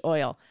CBD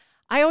oil.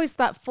 I always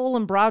thought full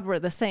and broad were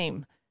the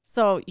same.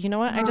 So you know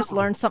what? I just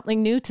learned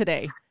something new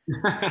today.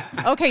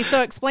 Okay,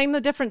 so explain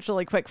the difference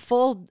really quick.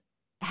 Full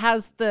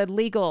has the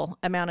legal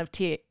amount of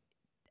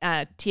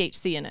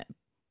THC in it,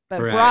 but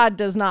correct. Broad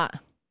does not.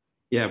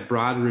 Yeah,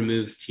 broad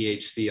removes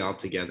THC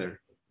altogether.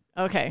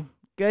 Okay,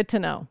 good to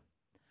know.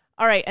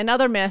 All right,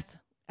 another myth.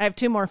 I have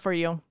 2 more for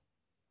you.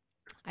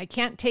 I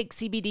can't take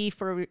CBD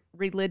for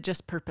religious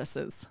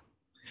purposes.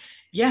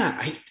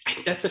 Yeah,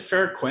 that's a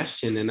fair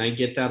question, and I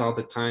get that all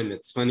the time.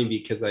 It's funny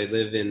because I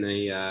live in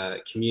a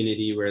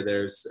community where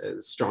there's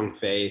a strong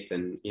faith,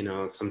 and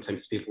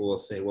sometimes people will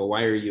say, "Well,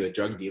 why are you a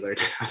drug dealer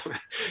now?"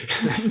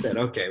 And I said,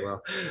 "Okay,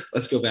 well,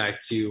 let's go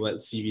back to what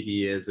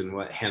CBD is and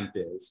what hemp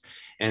is,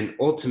 and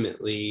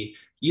ultimately,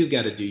 you've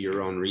got to do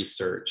your own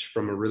research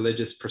from a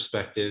religious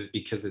perspective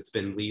because it's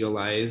been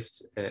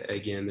legalized.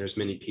 Again, there's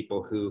many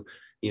people who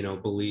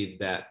believe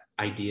that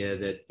idea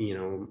that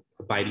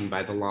abiding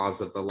by the laws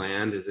of the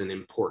land is an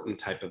important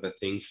type of a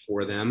thing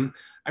for them.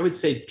 I would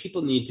say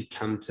people need to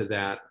come to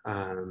that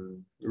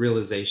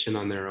realization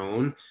on their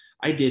own.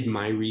 I did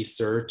my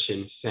research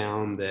and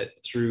found that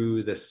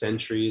through the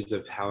centuries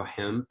of how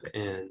hemp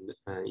and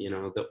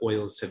the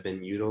oils have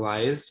been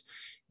utilized,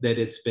 that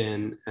it's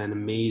been an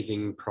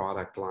amazing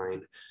product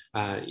line.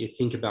 You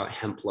think about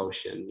hemp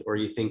lotion, or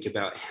you think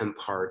about hemp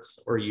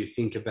hearts, or you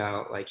think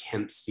about like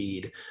hemp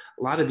seed.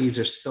 A lot of these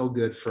are so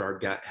good for our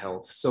gut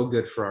health, so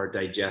good for our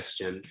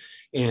digestion.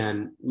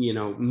 And,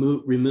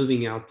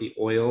 removing out the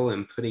oil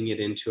and putting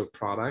it into a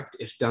product,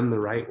 if done the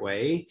right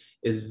way,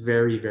 is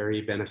very,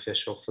 very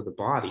beneficial for the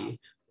body.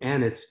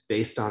 And it's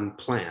based on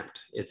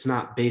plant. It's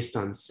not based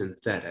on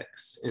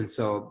synthetics. And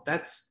so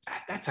that's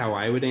how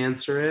I would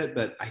answer it.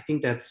 But I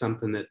think that's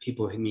something that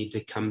people need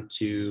to come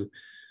to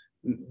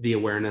the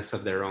awareness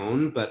of their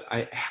own. But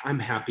I'm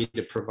happy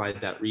to provide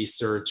that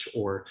research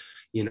or,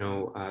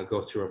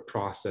 go through a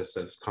process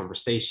of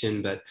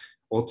conversation. But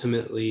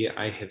ultimately,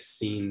 I have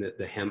seen that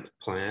the hemp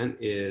plant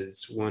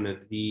is one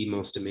of the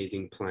most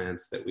amazing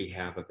plants that we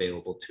have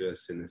available to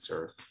us in this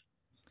earth.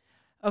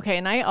 Okay.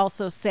 And I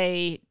also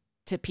say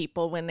to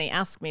people when they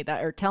ask me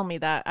that or tell me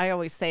that, I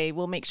always say,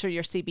 well, make sure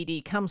your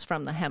CBD comes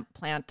from the hemp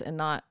plant and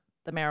not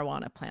the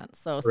marijuana plant.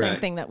 So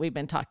same thing that we've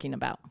been talking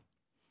about.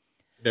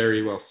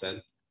 Very well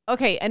said.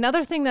 Okay.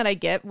 Another thing that I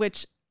get,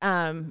 which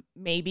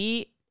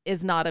maybe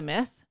is not a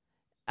myth.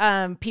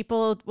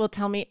 People will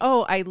tell me,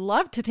 oh, I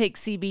love to take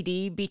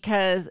CBD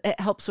because it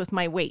helps with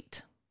my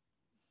weight.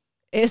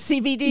 Is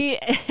CBD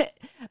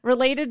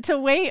related to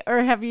weight,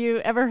 or have you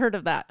ever heard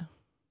of that?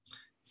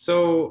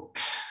 So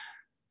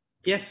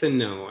yes and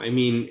no. I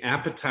mean,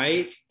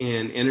 appetite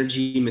and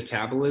energy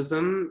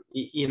metabolism,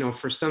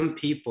 for some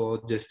people,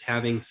 just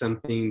having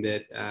something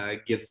that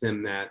gives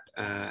them that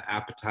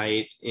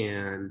appetite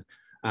and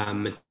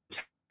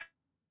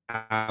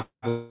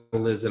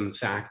metabolism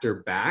factor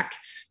back,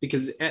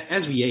 because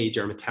as we age,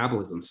 our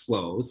metabolism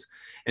slows.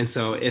 And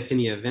so if in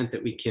the event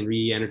that we can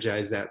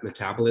re-energize that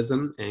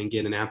metabolism and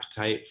get an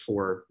appetite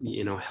for,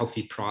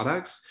 healthy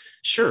products,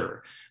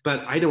 sure.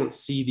 But I don't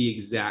see the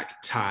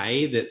exact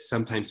tie that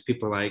sometimes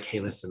people are like, hey,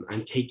 listen,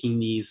 I'm taking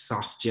these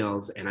soft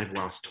gels and I've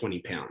lost 20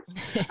 pounds.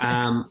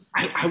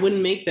 I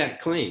wouldn't make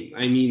that claim.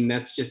 I mean,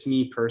 that's just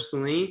me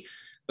personally.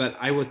 But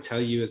I will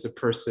tell you, as a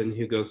person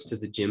who goes to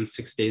the gym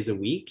 6 days a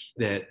week,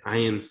 that I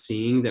am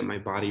seeing that my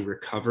body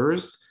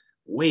recovers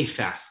way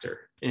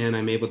faster. And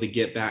I'm able to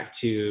get back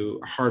to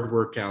hard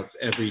workouts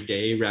every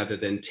day rather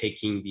than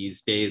taking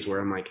these days where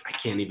I'm like, I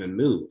can't even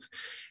move.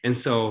 And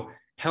so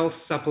health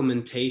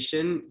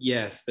supplementation,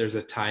 yes, there's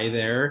a tie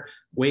there.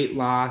 Weight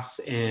loss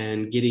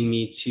and getting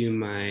me to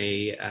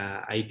my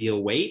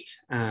ideal weight,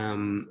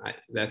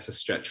 that's a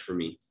stretch for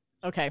me.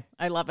 Okay,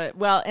 I love it.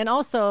 Well, and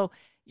also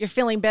you're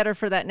feeling better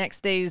for that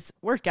next day's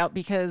workout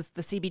because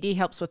the CBD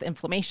helps with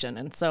inflammation.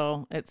 And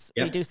so it's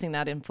Yep. reducing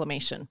that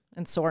inflammation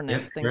and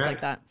soreness, Yep, things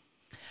like correct. that.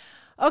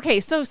 Okay,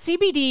 so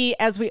CBD,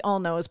 as we all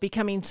know, is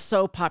becoming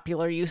so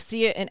popular. You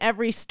see it in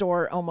every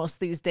store almost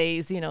these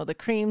days, the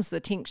creams, the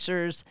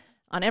tinctures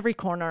on every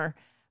corner.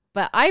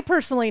 But I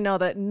personally know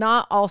that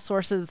not all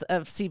sources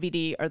of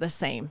CBD are the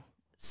same.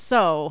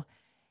 So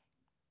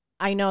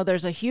I know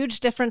there's a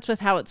huge difference with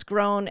how it's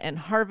grown and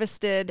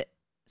harvested.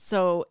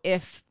 So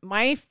if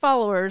my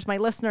followers, my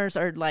listeners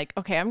are like,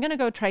 okay, I'm going to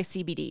go try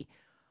CBD,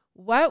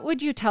 what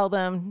would you tell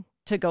them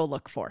to go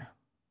look for?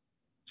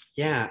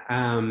 Yeah,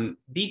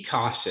 be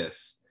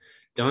cautious.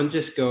 Don't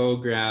just go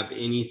grab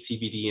any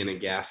CBD in a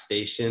gas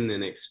station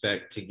and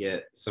expect to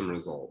get some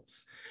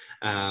results.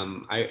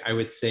 I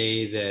would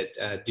say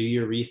that do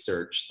your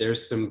research.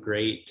 There's some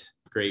great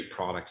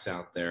products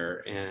out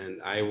there,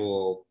 and I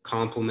will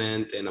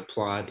compliment and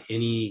applaud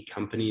any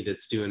company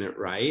that's doing it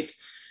right.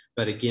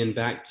 But again,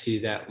 back to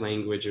that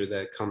language or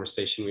the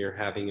conversation we were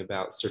having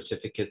about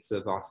certificates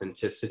of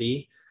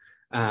authenticity,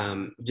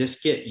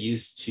 just get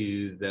used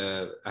to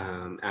the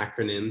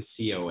acronym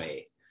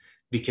COA.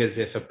 Because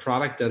if a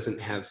product doesn't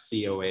have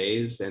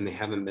COAs and they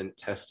haven't been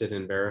tested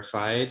and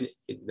verified,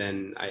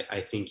 then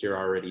I think you're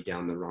already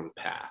down the wrong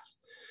path.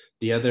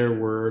 The other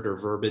word or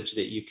verbiage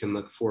that you can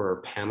look for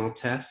are panel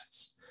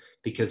tests,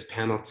 because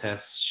panel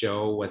tests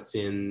show what's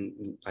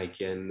in,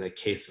 like in the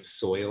case of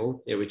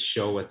soil, it would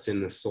show what's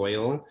in the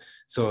soil.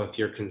 So if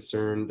you're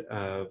concerned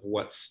of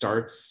what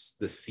starts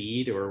the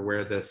seed or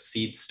where the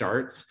seed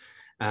starts,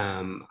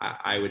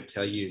 I would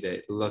tell you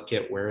that look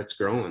at where it's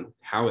growing,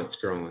 how it's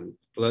growing,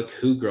 look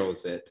who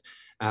grows it.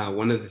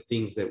 One of the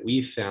things that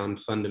we've found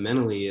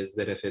fundamentally is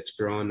that if it's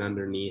growing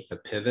underneath a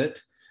pivot,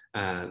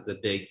 the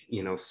big,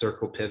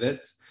 circle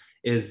pivots,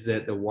 is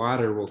that the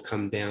water will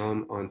come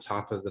down on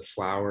top of the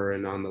flower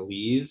and on the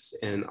leaves.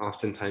 And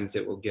oftentimes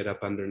it will get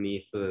up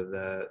underneath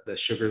the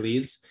sugar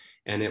leaves,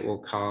 and it will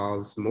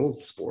cause mold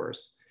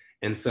spores.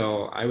 And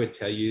so I would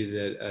tell you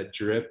that a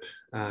drip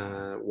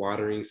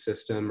watering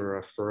system or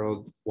a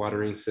furrowed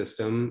watering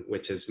system,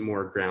 which is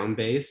more ground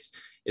based,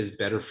 is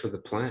better for the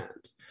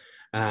plant.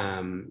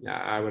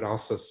 I would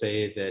also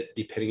say that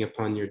depending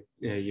upon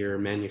your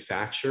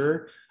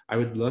manufacturer, I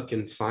would look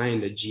and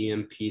find a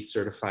GMP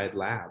certified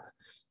lab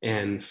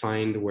and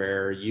find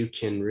where you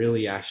can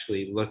really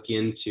actually look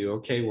into,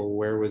 okay, well,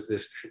 where was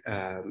this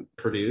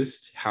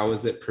produced? How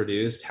was it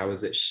produced? How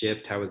was it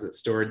shipped? How was it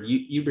stored?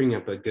 You bring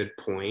up a good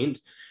point,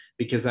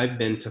 because I've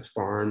been to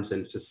farms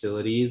and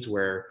facilities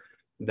where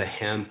the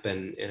hemp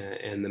and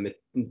the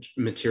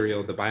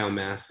material, the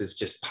biomass is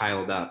just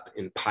piled up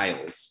in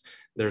piles.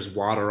 There's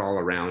water all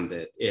around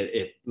it.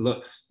 It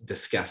looks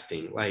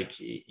disgusting. Like,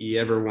 you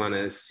ever want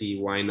to see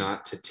why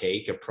not to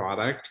take a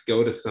product,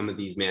 go to some of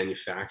these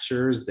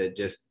manufacturers that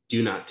just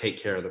do not take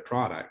care of the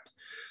product.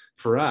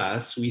 For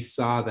us, we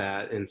saw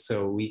that. And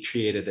so we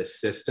created a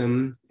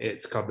system.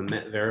 It's called the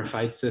Met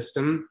Verified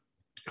system,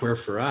 where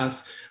for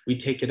us, we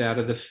take it out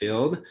of the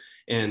field,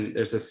 and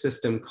there's a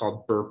system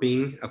called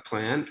burping a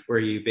plant, where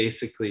you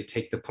basically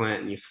take the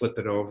plant and you flip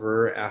it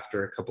over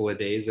after a couple of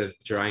days of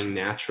drying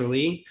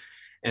naturally,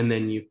 and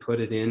then you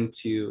put it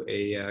into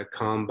a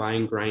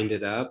combine, grind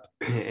it up,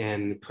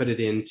 and put it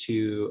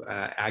into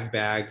ag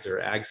bags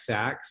or ag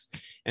sacks.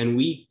 And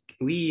we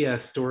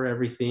store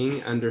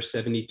everything under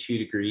 72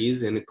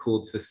 degrees in a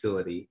cooled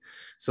facility.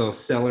 So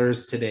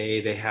cellars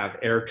today, they have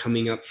air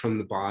coming up from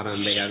the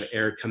bottom, they have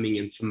air coming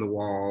in from the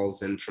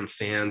walls and from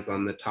fans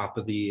on the top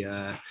of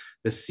the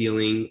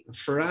ceiling.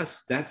 For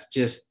us, that's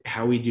just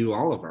how we do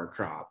all of our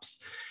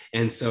crops.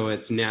 And so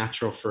it's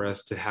natural for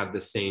us to have the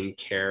same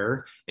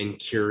care and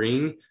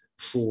curing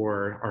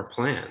for our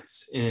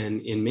plants.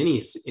 And in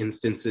many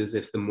instances,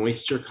 if the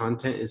moisture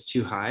content is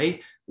too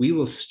high, we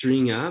will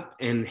string up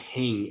and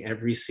hang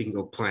every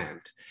single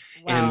plant.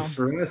 And Wow.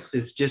 for us,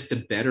 it's just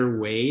a better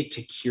way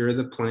to cure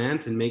the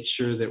plant and make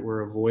sure that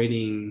we're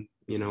avoiding,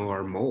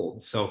 our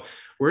mold. So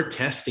we're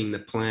testing the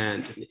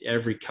plant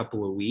every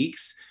couple of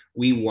weeks.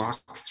 We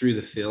walk through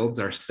the fields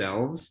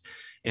ourselves.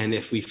 And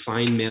if we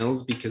find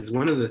males, because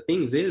one of the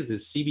things is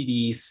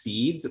CBD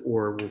seeds,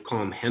 or we'll call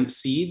them hemp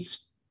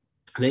seeds,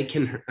 they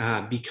can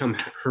become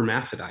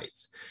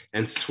hermaphrodites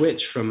and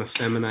switch from a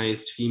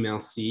feminized female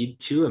seed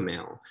to a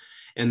male.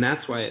 And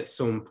that's why it's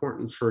so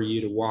important for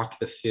you to walk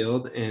the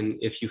field. And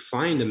if you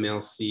find a male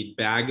seed,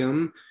 bag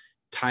them,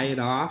 tie it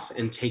off,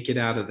 and take it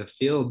out of the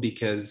field,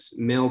 because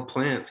male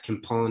plants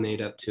can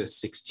pollinate up to a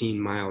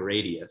 16-mile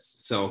radius.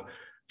 So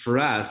for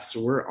us,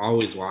 we're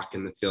always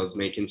walking the fields,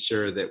 making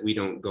sure that we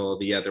don't go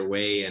the other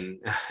way and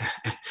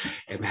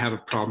and have a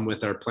problem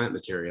with our plant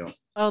material.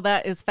 Oh,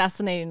 that is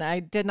fascinating. I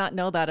did not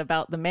know that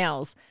about the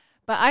males.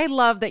 But I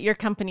love that your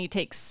company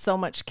takes so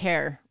much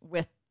care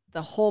with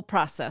the whole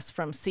process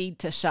from seed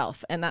to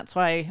shelf. And that's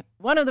why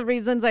one of the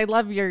reasons I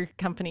love your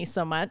company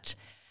so much.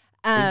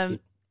 Thank you.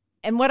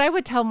 And what I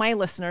would tell my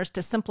listeners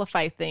to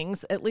simplify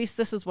things, at least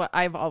this is what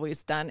I've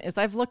always done, is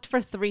I've looked for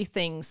three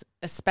things,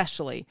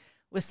 especially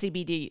with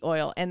CBD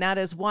oil. And that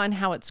is one,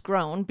 how it's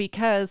grown,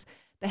 because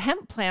the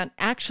hemp plant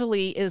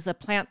actually is a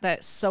plant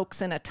that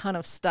soaks in a ton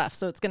of stuff.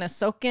 So it's going to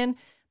soak in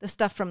the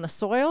stuff from the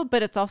soil,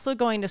 but it's also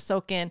going to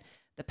soak in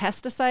the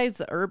pesticides,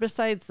 the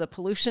herbicides, the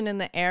pollution in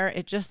the air.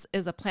 It just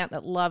is a plant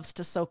that loves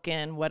to soak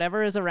in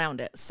whatever is around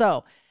it.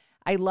 So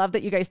I love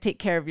that you guys take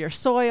care of your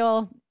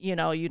soil. You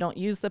don't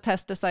use the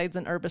pesticides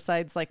and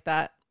herbicides like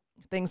that,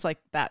 things like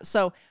that.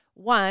 So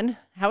one,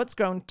 how it's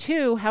grown.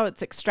 Two, how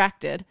it's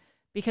extracted.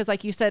 Because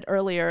like you said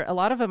earlier, a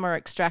lot of them are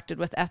extracted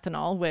with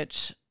ethanol,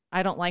 which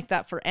I don't like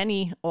that for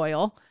any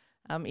oil.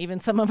 Even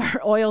some of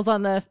our oils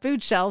on the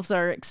food shelves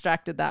are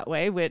extracted that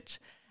way, which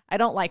I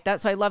don't like that.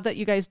 So I love that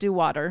you guys do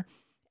water.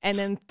 And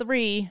then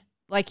three,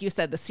 like you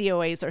said, the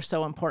COAs are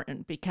so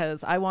important,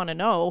 because I want to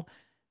know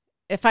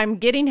if I'm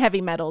getting heavy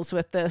metals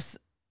with this,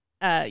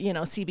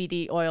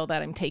 CBD oil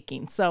that I'm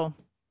taking. So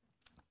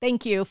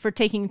thank you for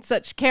taking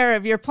such care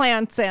of your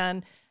plants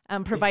and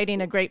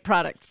providing a great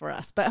product for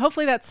us. But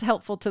hopefully that's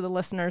helpful to the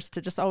listeners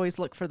to just always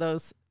look for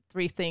those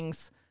three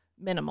things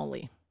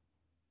minimally.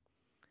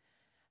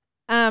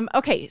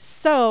 Okay,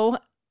 so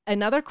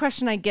another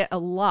question I get a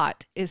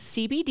lot is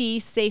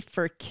CBD safe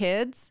for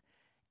kids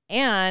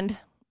and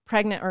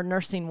pregnant or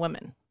nursing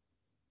women?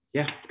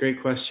 Yeah, great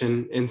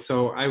question. And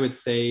so I would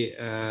say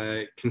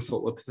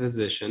consult with a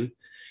physician.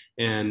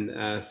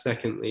 And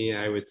secondly,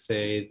 I would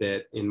say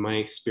that in my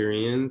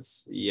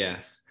experience,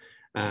 yes.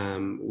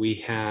 We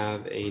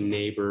have a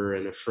neighbor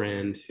and a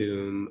friend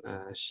whom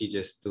she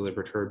just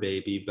delivered her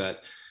baby, but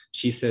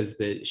she says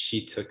that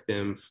she took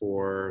them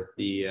for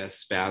the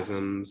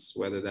spasms,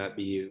 whether that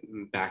be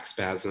back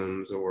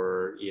spasms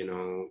or,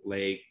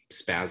 leg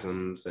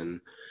spasms.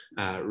 And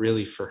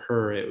really for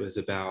her, it was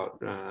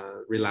about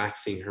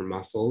relaxing her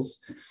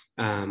muscles.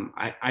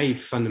 I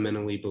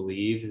fundamentally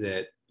believe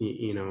that,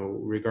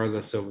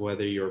 regardless of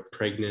whether you're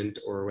pregnant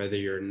or whether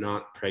you're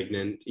not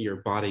pregnant, your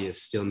body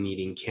is still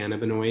needing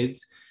cannabinoids.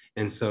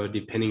 And so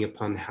depending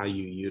upon how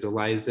you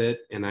utilize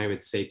it, and I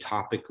would say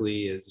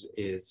topically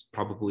is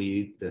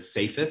probably the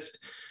safest.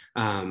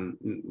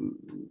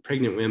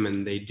 Pregnant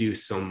women, they do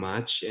so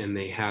much and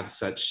they have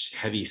such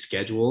heavy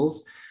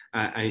schedules.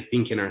 I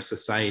think in our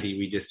society,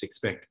 we just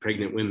expect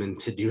pregnant women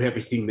to do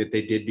everything that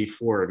they did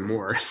before and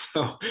more.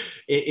 So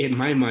in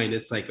my mind,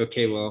 it's like,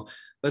 okay, well,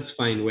 let's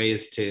find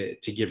ways to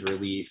give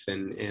relief.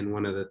 And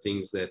one of the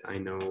things that I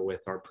know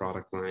with our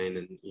product line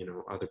and,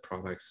 other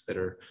products that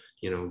are,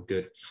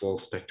 good full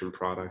spectrum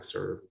products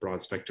or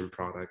broad spectrum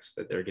products,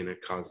 that they're going to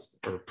cause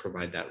or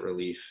provide that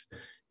relief.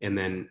 And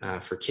then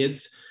for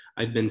kids,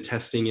 I've been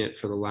testing it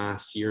for the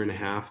last year and a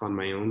half on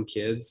my own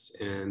kids.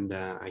 And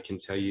I can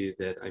tell you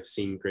that I've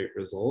seen great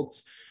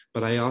results.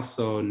 But I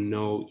also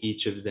know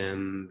each of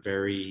them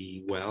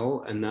very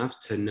well enough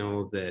to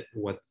know that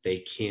what they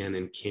can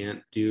and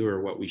can't do,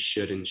 or what we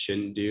should and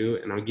shouldn't do.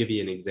 And I'll give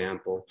you an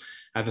example.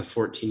 I have a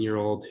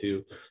 14-year-old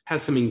who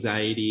has some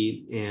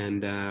anxiety.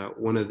 And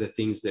one of the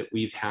things that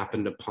we've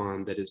happened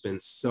upon that has been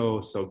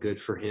so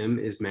good for him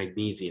is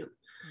magnesium.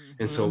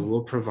 And so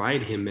we'll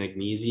provide him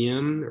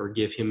magnesium or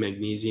give him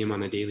magnesium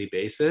on a daily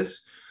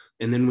basis.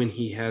 And then when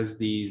he has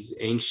these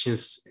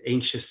anxious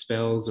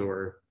spells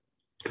or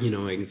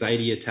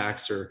anxiety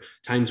attacks or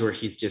times where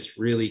he's just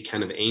really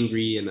kind of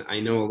angry, and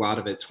I know a lot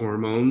of it's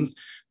hormones,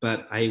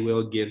 but I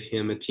will give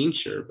him a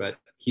tincture. But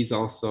he's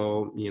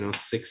also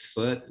 6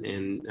 foot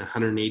and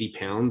 180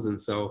 pounds, and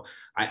so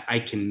I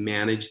can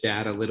manage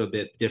that a little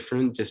bit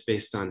different just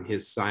based on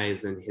his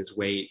size and his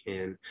weight,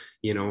 and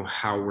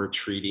how we're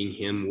treating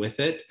him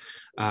with it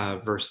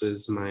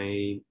versus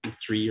my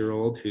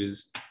 3-year-old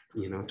who's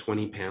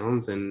 20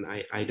 pounds. And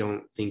I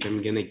don't think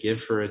I'm going to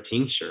give her a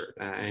tincture.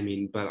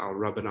 But I'll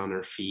rub it on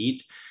her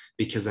feet,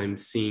 because I'm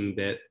seeing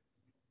that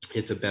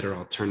it's a better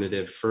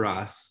alternative for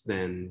us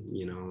than,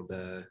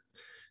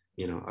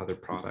 other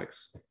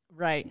products.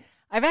 Right.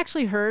 I've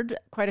actually heard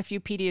quite a few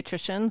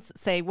pediatricians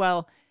say,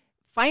 well,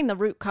 find the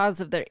root cause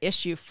of their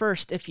issue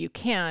first if you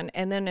can.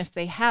 And then if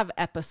they have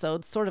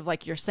episodes, sort of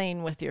like you're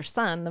saying with your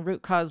son, the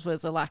root cause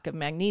was a lack of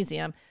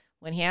magnesium.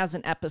 When he has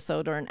an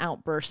episode or an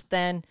outburst,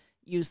 then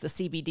use the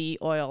CBD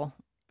oil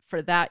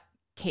for that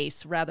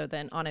case rather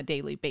than on a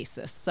daily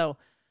basis. So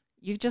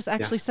you just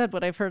actually said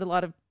what I've heard a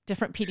lot of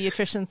different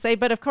pediatricians say.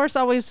 But of course,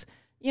 always,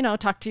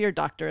 talk to your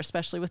doctor,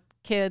 especially with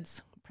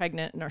kids,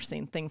 pregnant,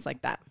 nursing, things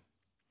like that.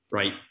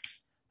 Right.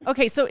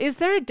 Okay, so is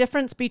there a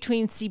difference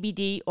between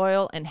CBD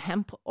oil and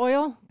hemp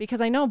oil?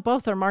 Because I know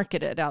both are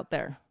marketed out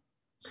there.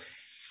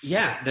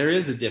 Yeah, there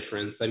is a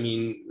difference. I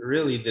mean,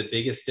 really, the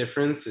biggest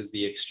difference is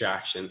the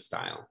extraction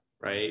style,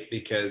 right?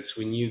 Because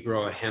when you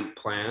grow a hemp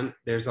plant,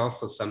 there's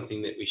also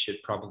something that we should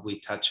probably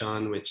touch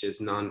on, which is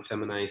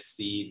non-feminized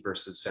seed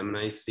versus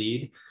feminized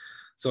seed.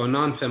 So a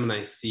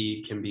non-feminized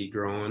seed can be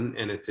grown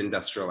and it's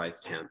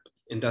industrialized hemp.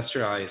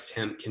 Industrialized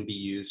hemp can be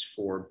used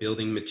for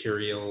building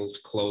materials,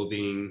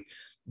 clothing.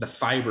 The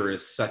fiber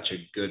is such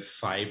a good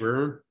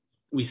fiber.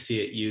 We see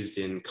it used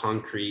in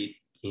concrete,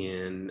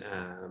 in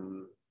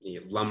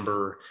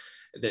lumber.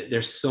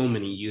 There's so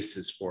many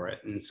uses for it.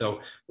 And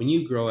so when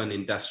you grow an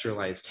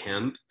industrialized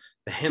hemp,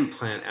 the hemp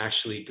plant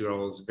actually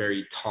grows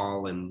very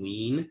tall and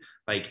lean,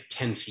 like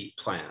 10 feet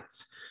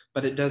plants,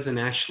 but it doesn't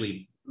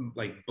actually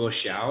like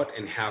bush out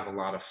and have a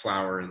lot of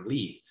flower and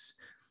leaves.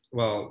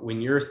 Well,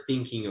 when you're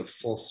thinking of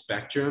full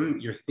spectrum,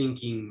 you're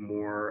thinking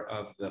more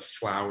of the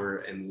flower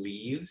and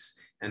leaves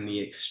and the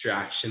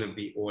extraction of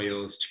the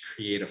oils to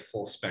create a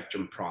full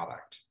spectrum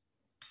product.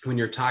 When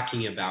you're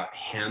talking about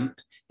hemp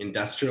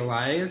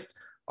industrialized,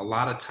 a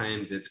lot of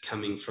times it's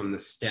coming from the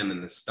stem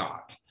and the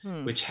stalk,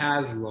 which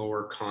has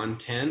lower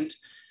content.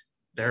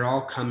 They're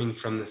all coming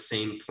from the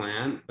same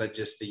plant, but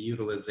just the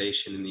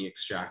utilization and the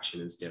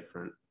extraction is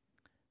different.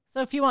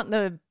 So if you want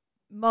the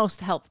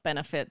most health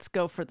benefits,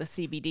 go for the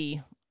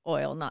CBD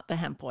oil, not the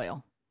hemp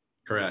oil.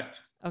 Correct.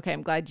 Okay,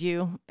 I'm glad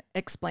you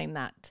explained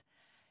that.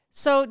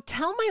 So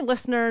tell my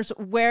listeners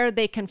where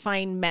they can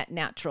find Met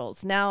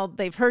Naturals. Now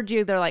they've heard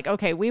you. They're like,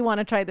 okay, we want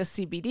to try the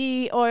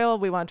CBD oil.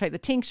 We want to try the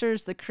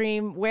tinctures, the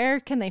cream.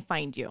 Where can they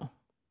find you?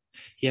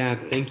 Yeah,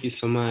 thank you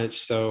so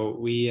much. So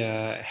we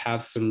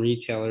have some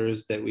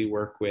retailers that we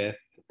work with.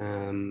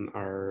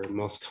 Our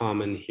most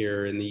common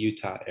here in the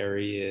Utah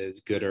area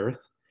is Good Earth,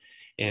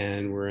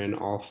 and we're in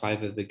all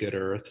 5 of the Good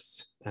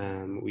Earths.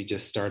 We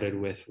just started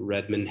with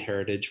Redmond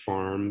Heritage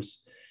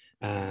Farms.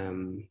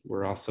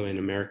 We're also in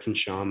American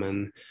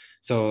Shaman.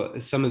 So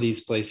some of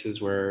these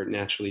places where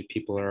naturally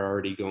people are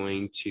already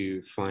going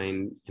to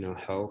find,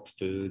 health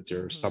foods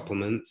or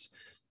supplements.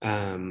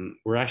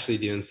 We're actually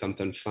doing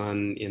something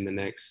fun in the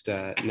next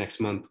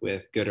month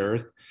with Good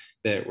Earth,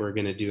 that we're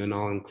going to do an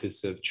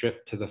all-inclusive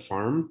trip to the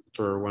farm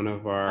for one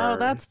of our. Oh,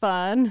 that's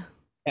fun.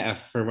 Yeah,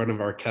 for one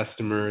of our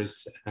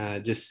customers,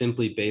 just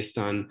simply based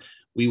on,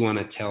 we want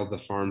to tell the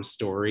farm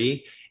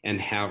story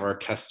and have our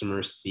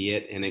customers see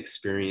it and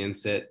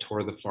experience it,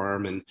 tour the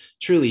farm, and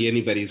truly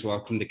anybody's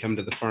welcome to come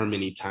to the farm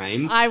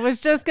anytime. I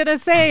was just going to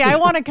say, I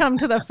want to come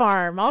to the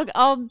farm.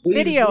 I'll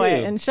video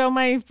it and show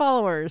my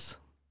followers.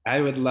 I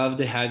would love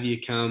to have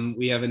you come.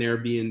 We have an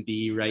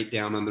Airbnb right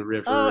down on the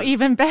river. Oh,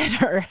 even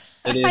better.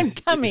 I'm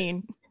coming.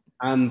 It's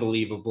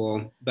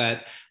unbelievable.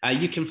 But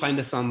you can find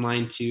us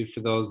online too, for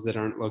those that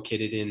aren't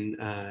located in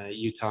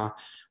Utah.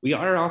 We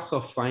are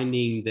also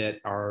finding that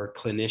our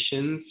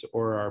clinicians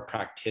or our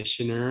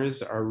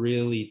practitioners are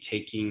really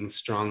taking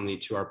strongly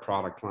to our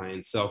product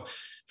line. So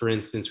for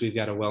instance, we've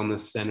got a wellness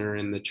center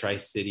in the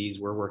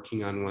Tri-Cities. We're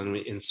working on one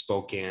in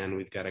Spokane.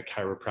 We've got a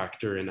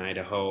chiropractor in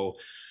Idaho.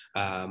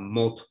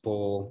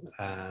 Multiple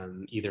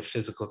either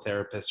physical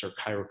therapists or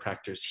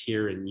chiropractors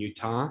here in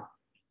Utah.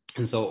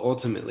 And so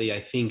ultimately,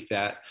 I think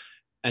that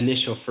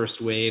initial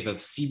first wave of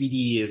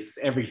CBD is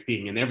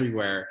everything and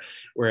everywhere,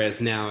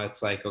 whereas now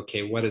it's like,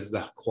 okay, what is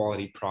the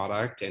quality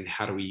product and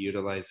how do we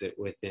utilize it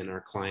within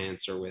our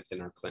clients or within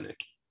our clinic?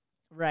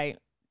 Right.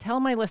 Tell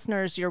my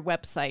listeners your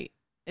website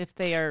if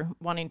they are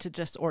wanting to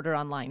just order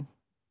online.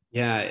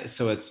 Yeah,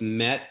 so it's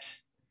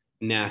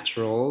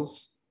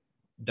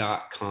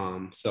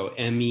metnaturals.com. So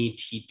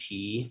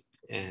METT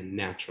and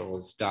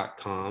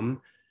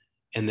naturals.com.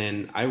 And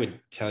then I would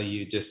tell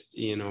you, just,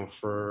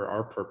 for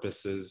our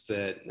purposes,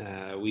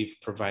 that we've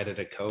provided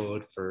a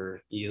code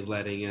for you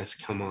letting us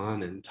come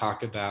on and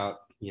talk about,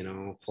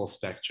 full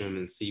spectrum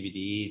and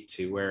CBD,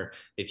 to where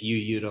if you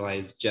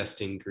utilize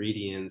just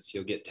ingredients,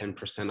 you'll get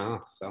 10%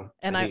 off. So,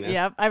 and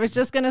I was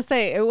just going to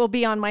say, it will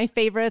be on my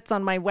favorites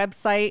on my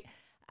website.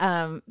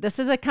 This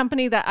is a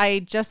company that I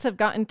just have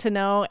gotten to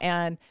know,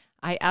 and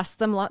I asked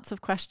them lots of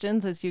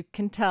questions, as you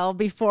can tell,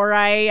 before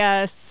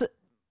I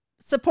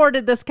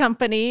supported this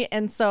company.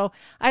 And so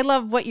I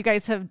love what you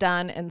guys have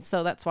done. And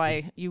so that's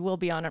why you will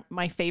be on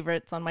my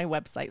favorites on my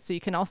website. So you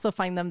can also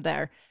find them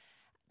there.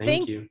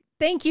 Thank you.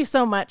 Thank you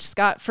so much,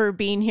 Scott, for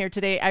being here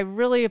today. I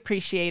really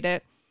appreciate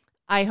it.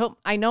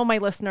 I know my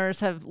listeners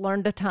have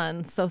learned a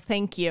ton. So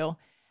thank you.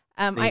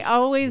 I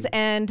always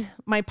end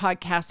my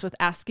podcast with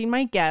asking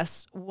my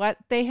guests what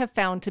they have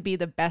found to be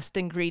the best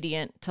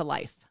ingredient to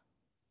life.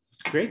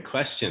 Great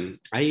question.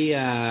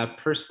 I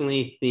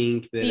personally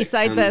think that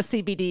besides a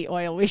CBD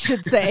oil, we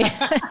should say.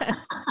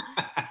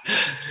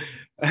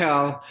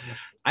 Well,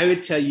 I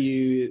would tell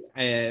you,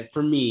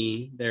 for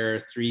me, there are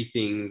three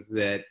things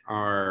that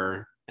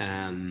are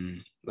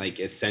like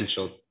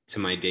essential to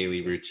my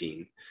daily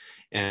routine.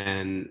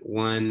 And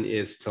one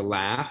is to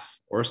laugh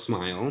or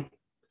smile.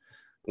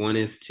 One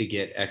is to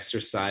get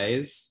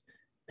exercise.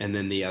 And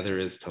then the other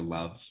is to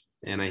love.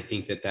 And I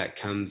think that that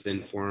comes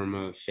in form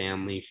of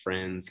family,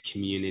 friends,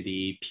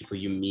 community, people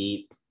you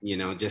meet,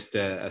 just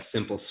a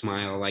simple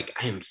smile. Like,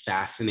 I am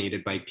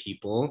fascinated by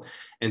people.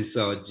 And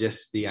so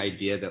just the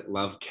idea that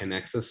love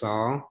connects us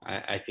all,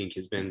 I think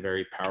has been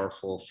very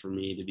powerful for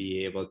me to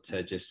be able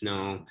to just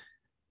know,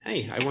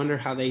 hey, I wonder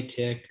how they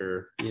tick,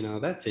 or,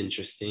 that's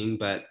interesting.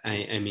 But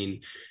I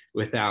mean,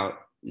 without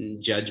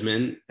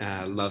judgment,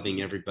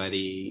 loving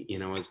everybody,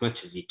 as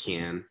much as you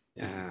can.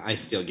 I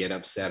still get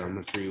upset on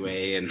the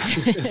freeway. And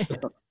so.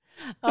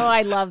 Oh,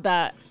 I love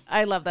that.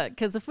 I love that.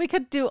 Because if we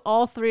could do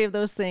all three of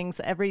those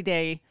things every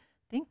day,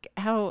 think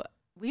how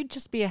we'd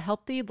just be a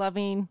healthy,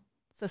 loving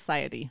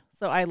society.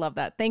 So I love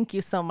that. Thank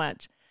you so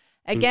much.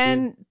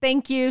 Again,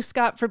 thank you,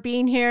 Scott, for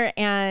being here.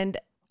 And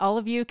all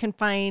of you can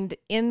find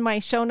in my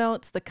show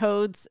notes, the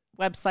codes,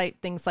 website,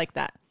 things like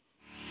that.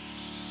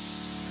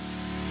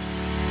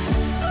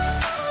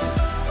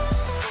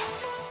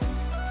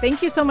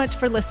 Thank you so much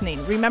for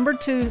listening. Remember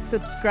to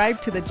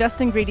subscribe to the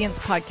Just Ingredients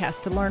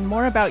podcast to learn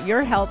more about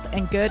your health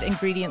and good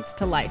ingredients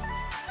to life.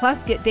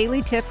 Plus, get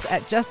daily tips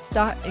at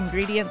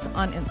just.ingredients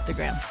on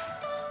Instagram.